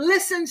just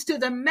listens to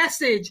the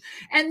message,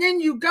 and then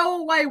you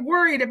go away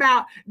worried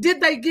about,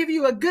 did they give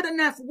you a good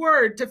enough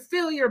word to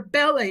fill your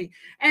belly?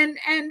 And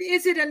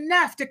is it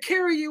enough to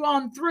carry you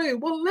on through?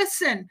 Well,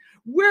 listen,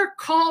 we're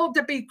called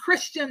to be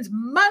Christians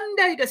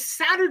Monday to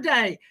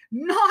Saturday,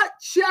 not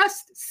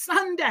just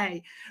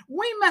Sunday.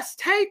 We must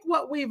take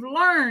what we've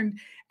learned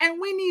and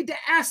we need to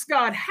ask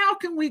God, how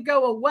can we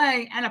go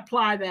away and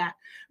apply that?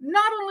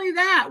 Not only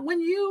that,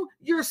 when you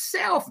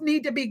yourself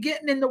need to be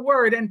getting in the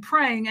Word and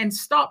praying and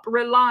stop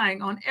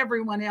relying on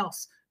everyone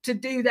else to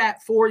do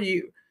that for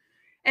you.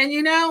 And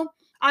you know,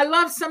 I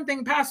love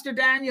something Pastor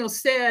Daniel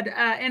said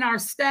in our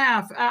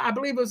staff, I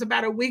believe it was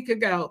about a week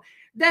ago,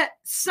 that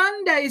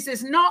Sundays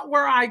is not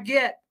where I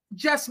get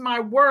just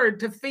my word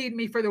to feed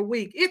me for the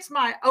week. It's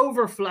my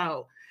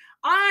overflow.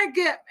 I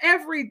get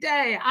every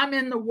day I'm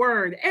in the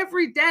Word.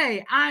 Every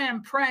day I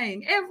am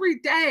praying. Every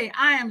day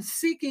I am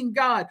seeking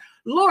God.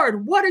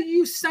 Lord, what are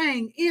you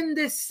saying in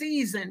this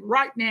season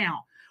right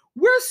now?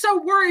 We're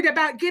so worried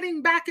about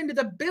getting back into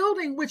the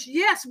building, which,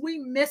 yes, we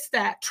miss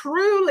that.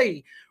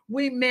 Truly,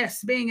 we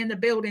miss being in the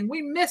building.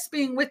 We miss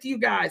being with you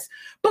guys.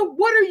 But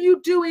what are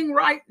you doing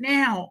right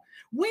now?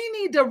 We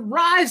need to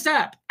rise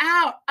up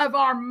out of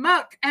our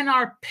muck and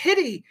our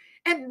pity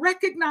and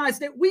recognize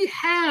that we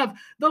have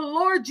the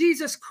Lord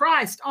Jesus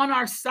Christ on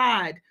our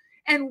side.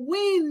 And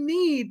we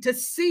need to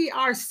see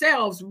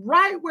ourselves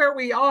right where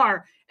we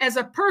are as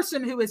a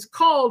person who is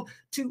called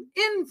to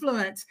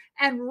influence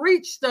and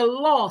reach the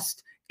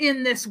lost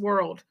in this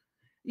world.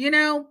 You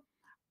know,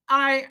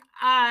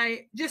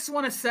 I just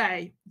want to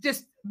say,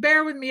 just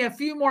bear with me a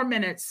few more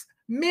minutes.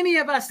 Many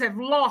of us have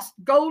lost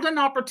golden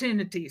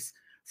opportunities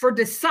for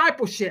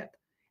discipleship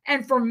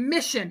and for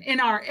mission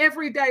in our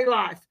everyday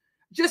life,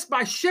 just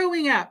by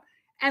showing up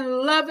and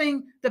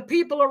loving the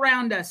people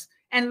around us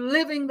and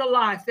living the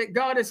life that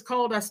God has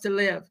called us to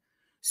live.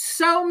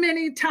 So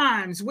many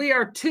times we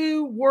are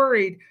too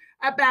worried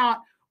about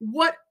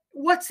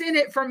what's in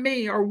it for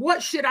me or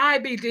what should I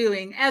be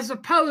doing, as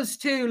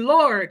opposed to,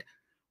 Lord,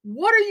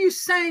 what are you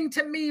saying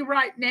to me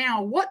right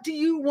now? What do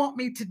you want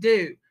me to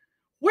do?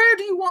 Where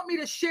do you want me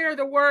to share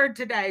the word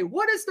today?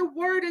 What is the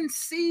word in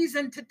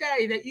season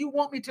today that you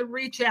want me to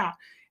reach out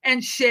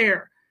and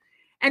share?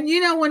 And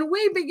you know, when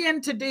we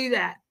begin to do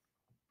that,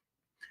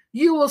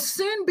 you will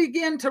soon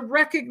begin to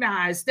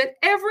recognize that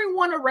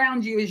everyone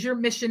around you is your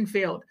mission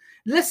field.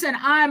 Listen,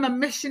 I'm a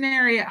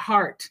missionary at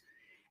heart.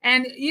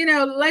 And, you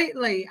know,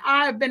 lately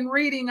I've been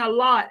reading a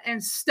lot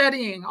and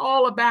studying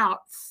all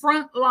about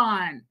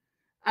frontline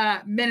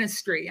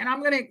ministry. And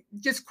I'm going to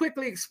just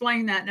quickly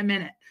explain that in a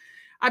minute.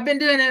 I've been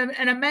doing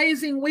an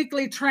amazing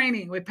weekly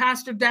training with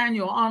Pastor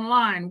Daniel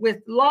online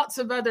with lots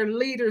of other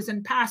leaders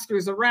and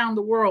pastors around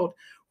the world,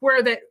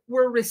 where that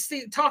we're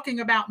talking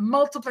about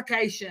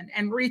multiplication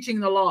and reaching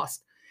the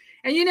lost.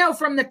 And you know,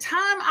 from the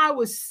time I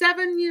was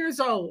 7 years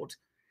old,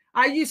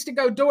 I used to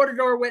go door to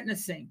door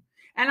witnessing,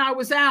 and I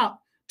was out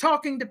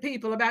talking to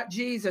people about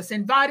Jesus,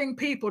 inviting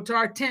people to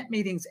our tent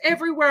meetings.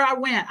 Everywhere I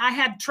went, I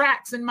had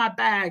tracts in my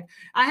bag.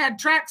 I had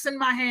tracts in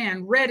my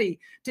hand ready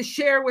to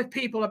share with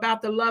people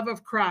about the love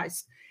of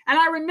Christ. And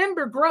I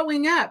remember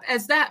growing up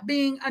as that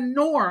being a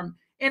norm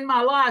in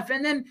my life,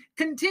 and then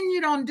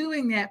continued on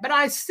doing that. But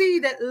I see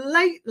that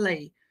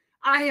lately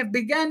I have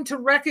begun to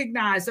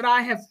recognize that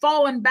I have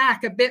fallen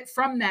back a bit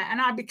from that.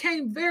 And I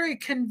became very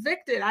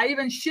convicted. I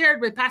even shared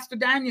with Pastor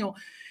Daniel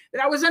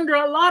that I was under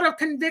a lot of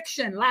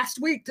conviction last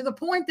week, to the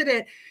point that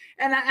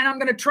and I'm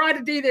going to try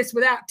to do this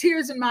without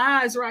tears in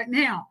my eyes right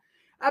now,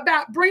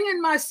 about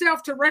bringing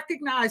myself to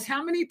recognize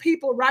how many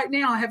people right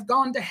now have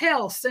gone to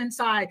hell since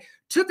I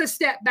took a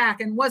step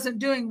back and wasn't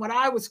doing what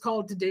I was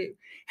called to do.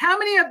 How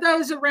many of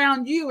those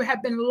around you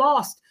have been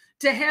lost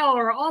to hell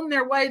or on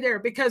their way there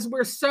because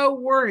we're so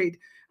worried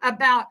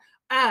about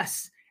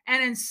us,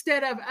 and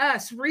instead of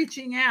us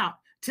reaching out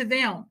to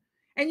them?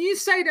 And you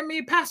say to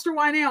me, Pastor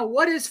Wynell,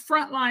 what is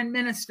frontline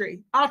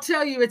ministry? I'll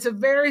tell you, it's a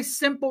very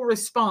simple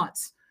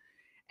response.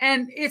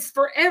 And it's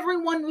for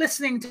everyone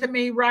listening to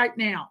me right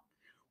now.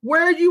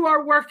 Where you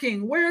are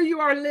working, where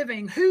you are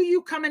living, who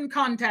you come in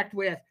contact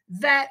with,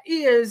 that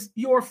is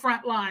your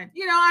front line.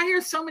 You know, I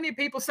hear so many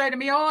people say to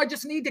me, oh, I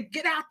just need to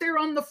get out there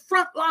on the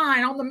front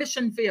line, on the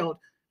mission field.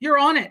 You're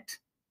on it.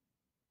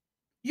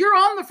 You're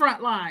on the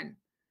front line.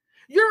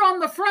 You're on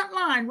the front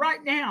line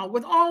right now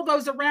with all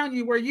those around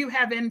you where you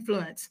have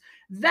influence.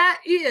 That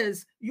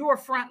is your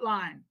front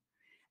line.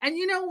 And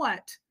you know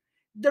what?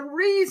 The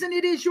reason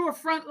it is your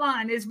front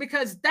line is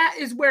because that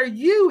is where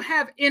you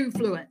have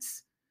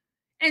influence.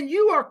 And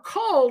you are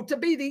called to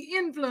be the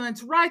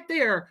influence right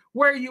there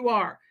where you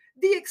are.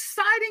 The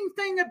exciting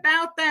thing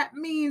about that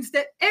means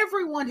that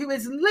everyone who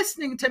is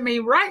listening to me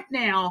right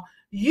now,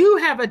 you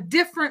have a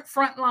different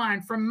front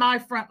line from my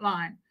front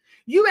line.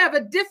 You have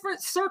a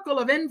different circle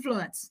of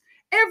influence.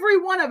 Every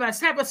one of us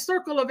have a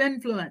circle of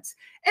influence.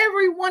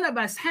 Every one of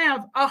us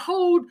have a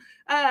whole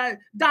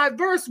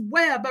diverse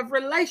web of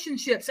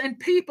relationships and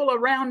people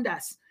around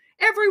us.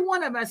 Every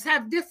one of us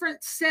have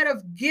different set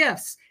of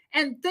gifts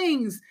and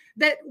things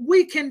that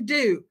we can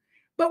do.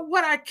 But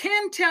what I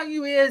can tell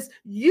you is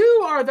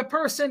you are the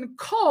person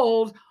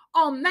called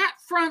on that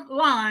front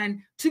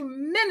line to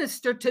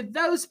minister to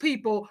those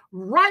people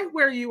right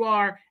where you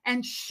are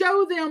and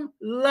show them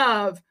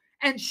love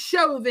and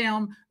show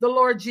them the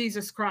Lord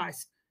Jesus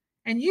Christ.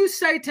 And you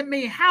say to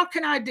me, how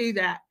can I do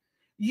that?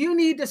 You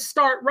need to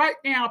start right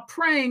now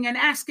praying and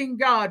asking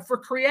God for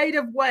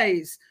creative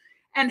ways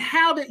and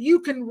how that you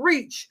can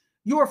reach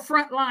your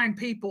frontline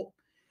people.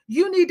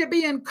 You need to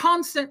be in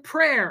constant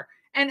prayer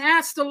and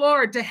ask the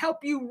Lord to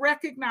help you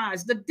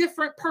recognize the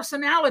different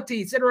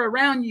personalities that are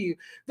around you,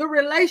 the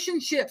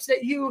relationships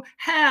that you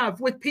have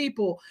with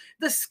people,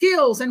 the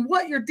skills and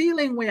what you're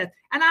dealing with.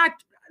 And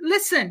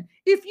listen,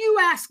 if you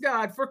ask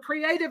God for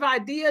creative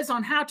ideas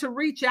on how to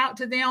reach out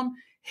to them,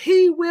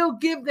 He will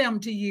give them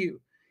to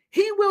you.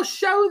 He will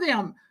show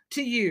them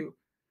to you.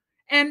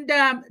 And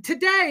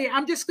today,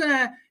 I'm just going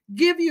to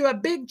give you a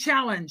big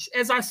challenge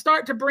as I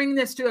start to bring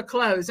this to a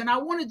close. And I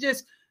want to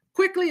just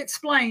quickly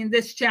explain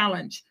this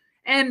challenge.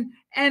 I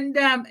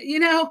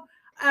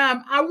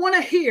want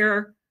to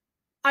hear,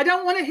 I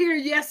don't want to hear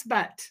yes,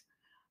 but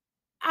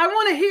I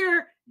want to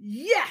hear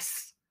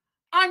yes,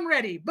 I'm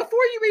ready. Before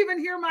you even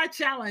hear my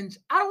challenge,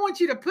 I want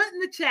you to put in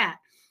the chat,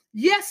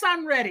 yes,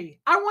 I'm ready.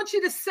 I want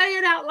you to say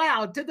it out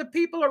loud to the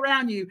people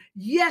around you.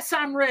 Yes,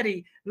 I'm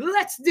ready.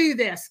 Let's do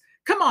this.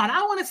 Come on. I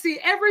want to see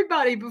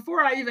everybody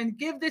before I even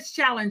give this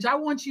challenge. I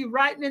want you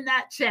writing in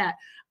that chat.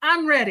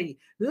 I'm ready.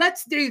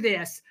 Let's do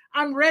this.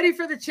 I'm ready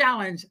for the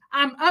challenge.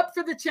 I'm up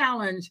for the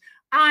challenge.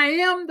 I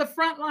am the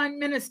frontline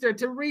minister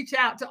to reach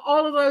out to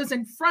all of those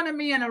in front of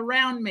me and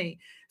around me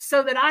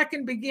so that I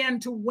can begin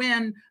to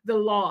win the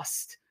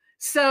lost.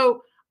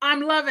 So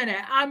I'm loving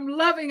it. I'm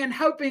loving and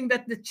hoping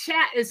that the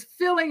chat is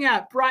filling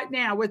up right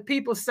now with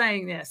people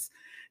saying this.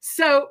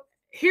 So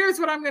here's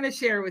what I'm going to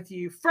share with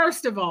you.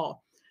 First of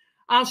all,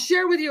 I'll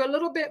share with you a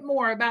little bit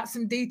more about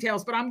some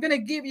details, but I'm going to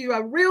give you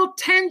a real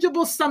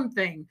tangible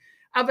something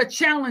of a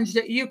challenge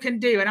that you can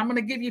do. And I'm going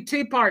to give you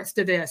two parts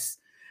to this.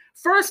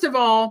 First of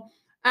all,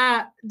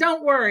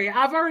 don't worry.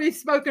 I've already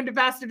spoken to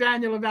Pastor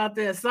Daniel about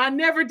this. I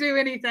never do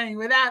anything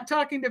without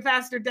talking to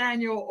Pastor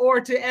Daniel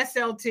or to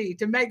SLT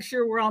to make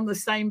sure we're on the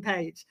same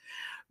page.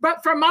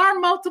 But from our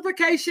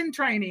multiplication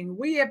training,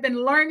 we have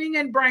been learning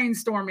and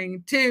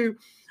brainstorming to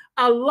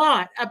a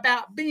lot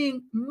about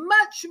being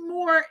much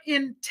more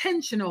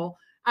intentional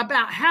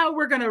about how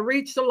we're going to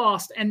reach the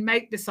lost and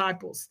make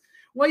disciples.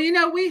 Well,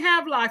 we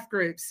have life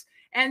groups.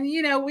 And,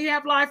 we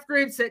have life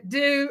groups that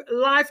do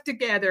life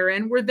together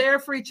and we're there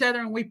for each other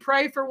and we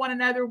pray for one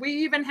another. We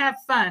even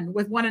have fun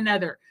with one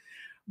another.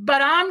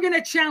 But I'm going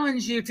to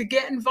challenge you to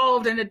get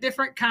involved in a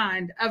different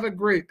kind of a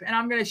group. And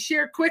I'm going to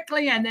share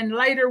quickly and then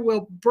later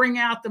we'll bring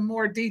out the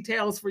more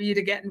details for you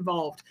to get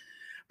involved.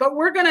 But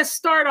we're going to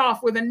start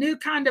off with a new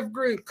kind of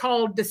group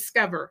called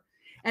Discover.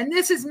 And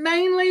this is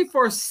mainly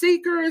for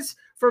seekers,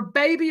 for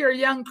baby or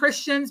young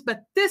Christians,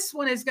 but this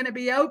one is going to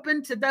be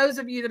open to those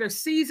of you that are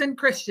seasoned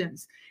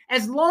Christians.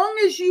 As long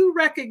as you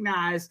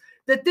recognize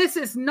that this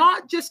is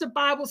not just a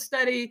Bible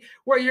study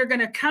where you're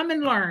going to come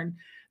and learn.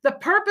 The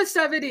purpose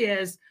of it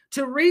is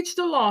to reach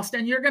the lost,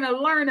 and you're going to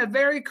learn a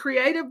very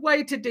creative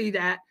way to do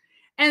that.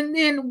 And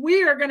then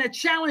we are going to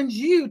challenge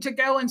you to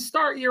go and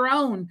start your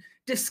own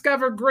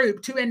Discover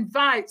group to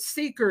invite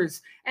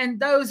seekers and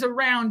those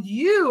around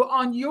you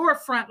on your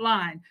front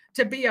line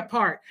to be a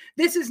part.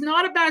 This is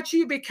not about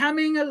you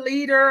becoming a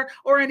leader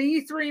or an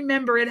E3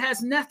 member. It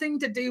has nothing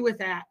to do with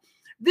that.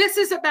 This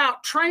is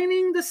about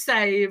training the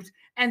saved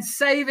and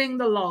saving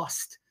the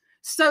lost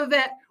so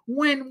that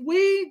when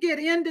we get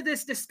into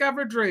this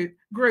Discover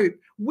group,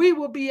 we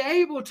will be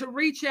able to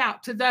reach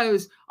out to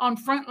those on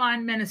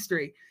frontline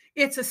ministry.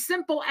 It's a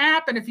simple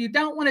app, and if you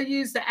don't want to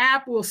use the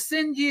app, we'll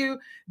send you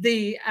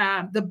the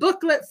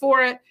booklet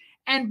for it.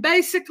 And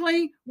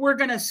basically, we're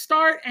going to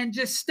start and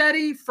just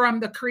study from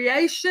the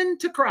creation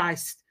to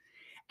Christ.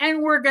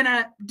 And we're going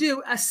to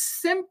do a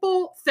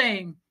simple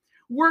thing.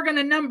 We're going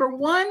to, number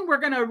one, we're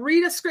going to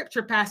read a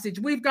scripture passage.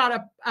 We've got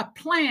a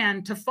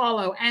plan to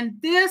follow. And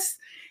this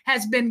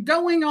has been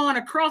going on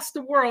across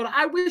the world.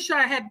 I wish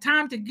I had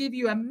time to give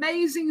you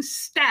amazing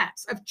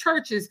stats of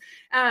churches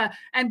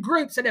and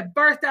groups that have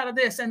birthed out of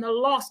this and the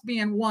lost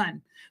being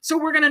one. So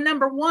we're going to,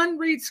 number one,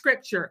 read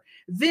scripture.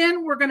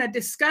 Then we're going to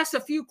discuss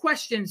a few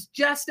questions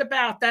just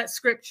about that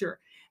scripture.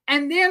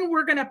 And then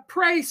we're going to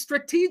pray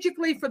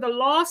strategically for the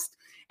lost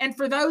and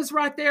for those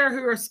right there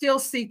who are still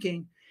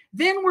seeking.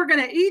 Then we're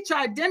going to each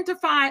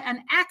identify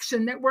an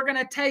action that we're going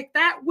to take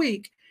that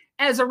week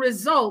as a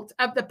result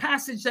of the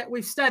passage that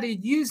we've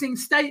studied, using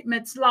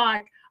statements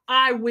like,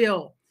 I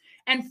will.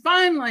 And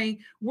finally,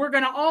 we're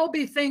going to all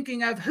be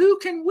thinking of who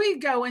can we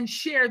go and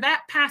share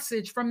that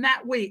passage from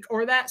that week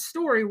or that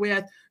story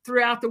with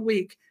throughout the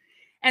week.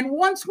 And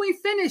once we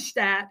finish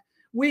that,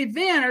 we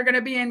then are going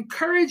to be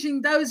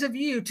encouraging those of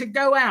you to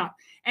go out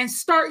and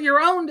start your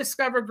own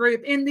Discover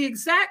group in the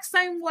exact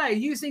same way,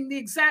 using the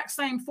exact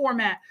same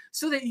format,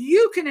 so that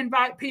you can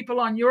invite people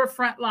on your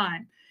front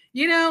line.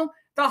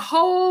 The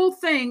whole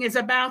thing is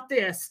about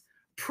this: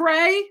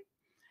 pray,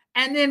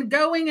 and then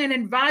going and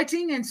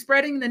inviting and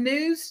spreading the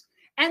news,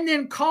 and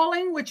then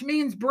calling, which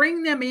means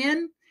bring them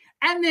in,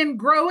 and then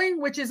growing,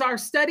 which is our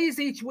studies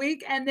each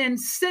week, and then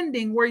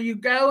sending, where you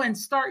go and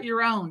start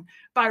your own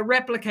by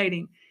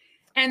replicating.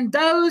 And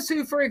those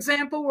who, for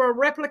example, will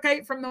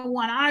replicate from the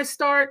one I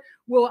start,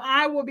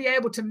 I will be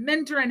able to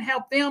mentor and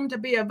help them to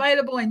be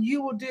available, and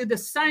you will do the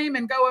same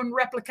and go and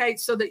replicate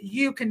so that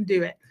you can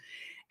do it.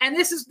 And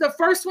this is the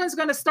first one's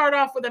going to start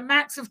off with a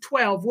max of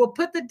 12. We'll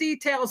put the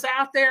details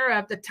out there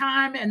of the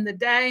time and the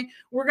day.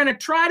 We're going to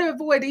try to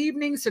avoid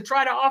evenings to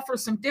try to offer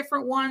some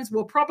different ones.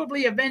 We'll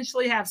probably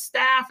eventually have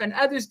staff and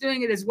others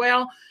doing it as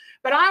well.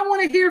 But I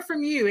want to hear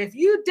from you. If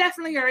you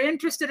definitely are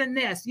interested in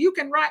this, you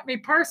can write me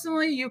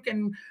personally. You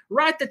can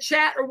write the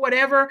chat or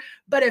whatever.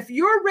 But if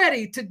you're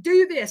ready to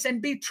do this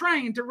and be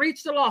trained to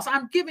reach the lost,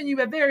 I'm giving you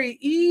a very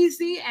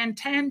easy and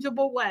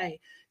tangible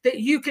way that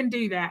you can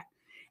do that.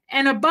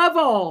 And above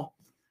all,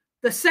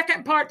 the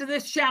second part to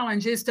this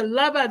challenge is to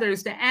love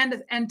others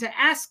and to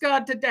ask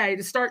God today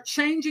to start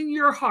changing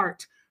your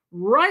heart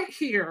right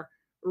here,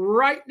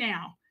 right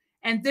now.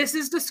 And this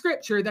is the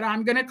scripture that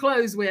I'm going to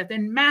close with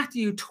in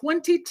Matthew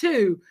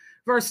 22,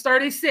 verse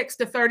 36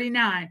 to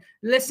 39.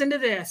 Listen to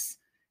this.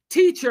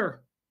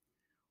 Teacher,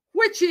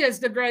 which is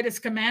the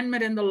greatest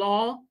commandment in the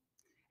law?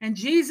 And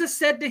Jesus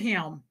said to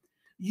him,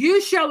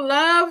 you shall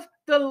love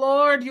the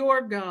Lord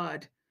your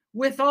God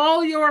with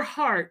all your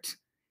heart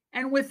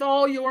and with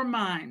all your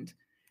mind.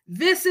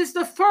 This is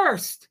the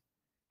first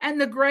and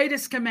the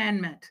greatest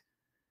commandment.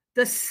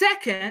 The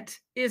second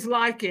is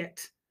like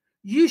it.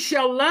 You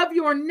shall love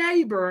your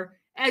neighbor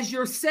as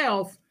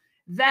yourself.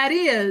 That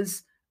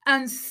is,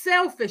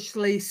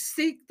 unselfishly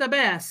seek the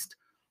best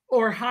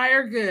or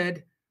higher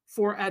good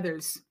for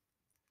others.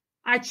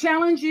 I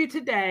challenge you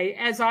today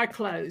as I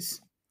close.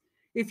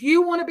 If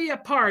you want to be a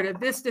part of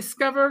this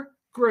Discover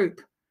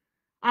group,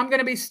 I'm going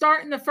to be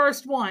starting the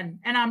first one,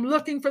 and I'm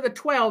looking for the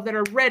 12 that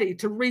are ready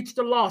to reach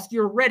the lost.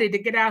 You're ready to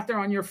get out there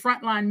on your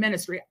frontline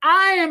ministry.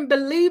 I am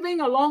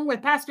believing, along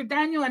with Pastor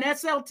Daniel and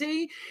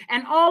SLT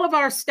and all of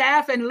our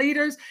staff and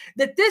leaders,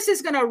 that this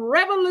is going to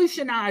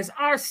revolutionize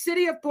our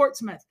city of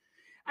Portsmouth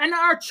and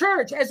our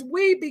church as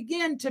we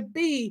begin to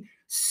be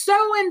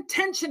so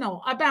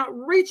intentional about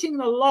reaching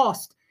the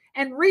lost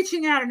and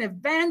reaching out and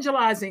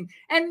evangelizing,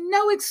 and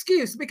no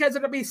excuse, because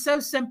it'll be so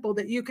simple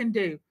that you can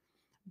do.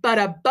 But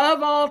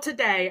above all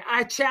today,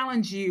 I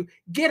challenge you,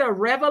 get a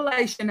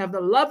revelation of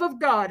the love of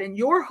God in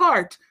your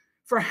heart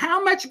for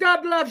how much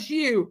God loves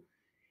you,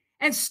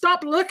 and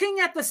stop looking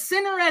at the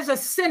sinner as a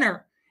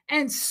sinner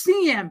and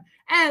see him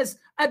as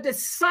a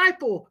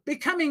disciple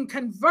becoming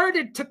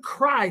converted to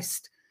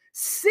Christ.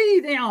 See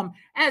them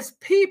as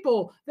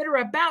people that are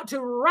about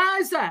to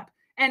rise up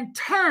and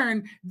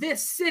turn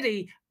this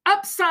city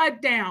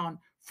upside down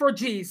for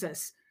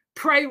Jesus.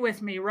 Pray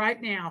with me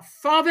right now.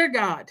 Father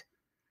God,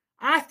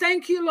 I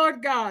thank you,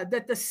 Lord God,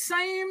 that the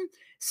same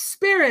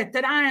spirit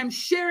that I am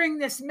sharing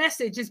this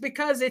message is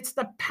because it's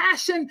the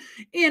passion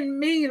in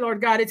me,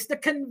 Lord God. It's the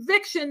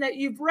conviction that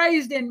you've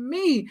raised in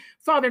me,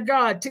 Father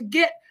God, to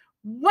get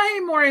way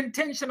more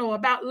intentional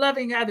about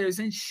loving others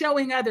and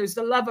showing others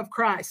the love of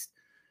Christ.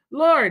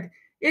 Lord,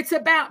 it's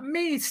about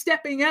me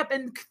stepping up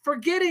and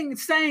forgetting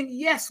saying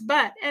yes,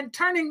 but, and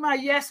turning my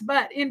yes,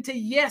 but into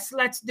yes,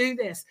 let's do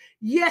this.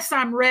 Yes,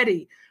 I'm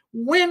ready.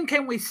 When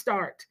can we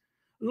start?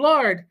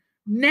 Lord,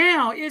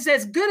 now is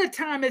as good a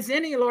time as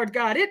any, Lord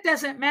God. It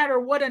doesn't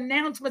matter what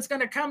announcement's going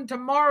to come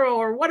tomorrow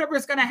or whatever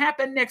is going to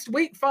happen next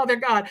week, Father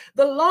God.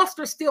 The lost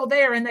are still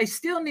there and they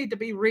still need to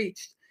be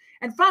reached.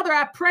 And Father,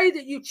 I pray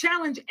that you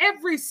challenge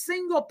every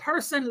single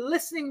person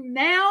listening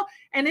now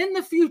and in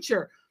the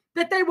future,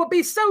 that they will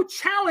be so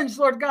challenged,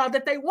 Lord God,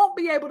 that they won't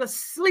be able to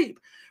sleep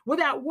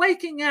without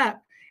waking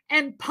up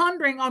and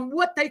pondering on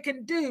what they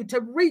can do to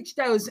reach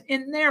those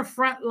in their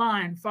front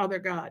line, Father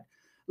God.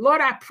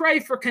 Lord, I pray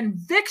for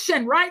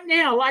conviction right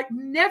now like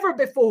never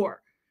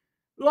before.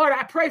 Lord,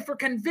 I pray for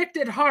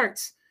convicted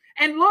hearts.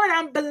 And Lord,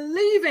 I'm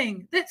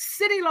believing that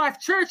City Life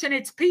Church and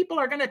its people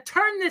are going to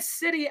turn this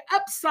city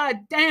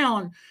upside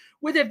down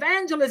with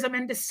evangelism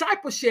and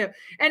discipleship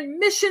and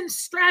mission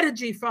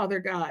strategy, Father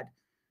God.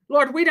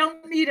 Lord, we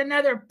don't need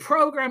another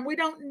program. We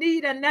don't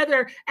need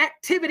another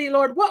activity,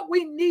 Lord. What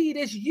we need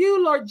is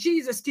you, Lord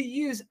Jesus, to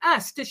use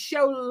us to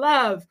show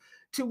love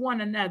to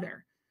one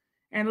another.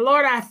 And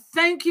Lord, I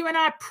thank you and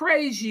I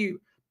praise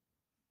you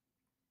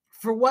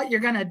for what you're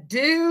going to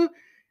do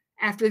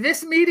after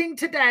this meeting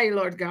today,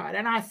 Lord God.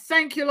 And I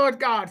thank you, Lord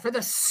God, for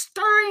the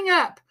stirring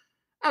up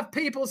of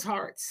people's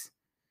hearts.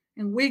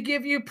 And we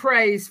give you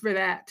praise for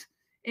that.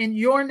 In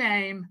your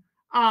name,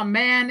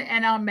 amen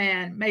and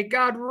amen. May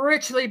God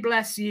richly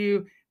bless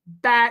you.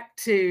 Back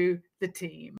to the team.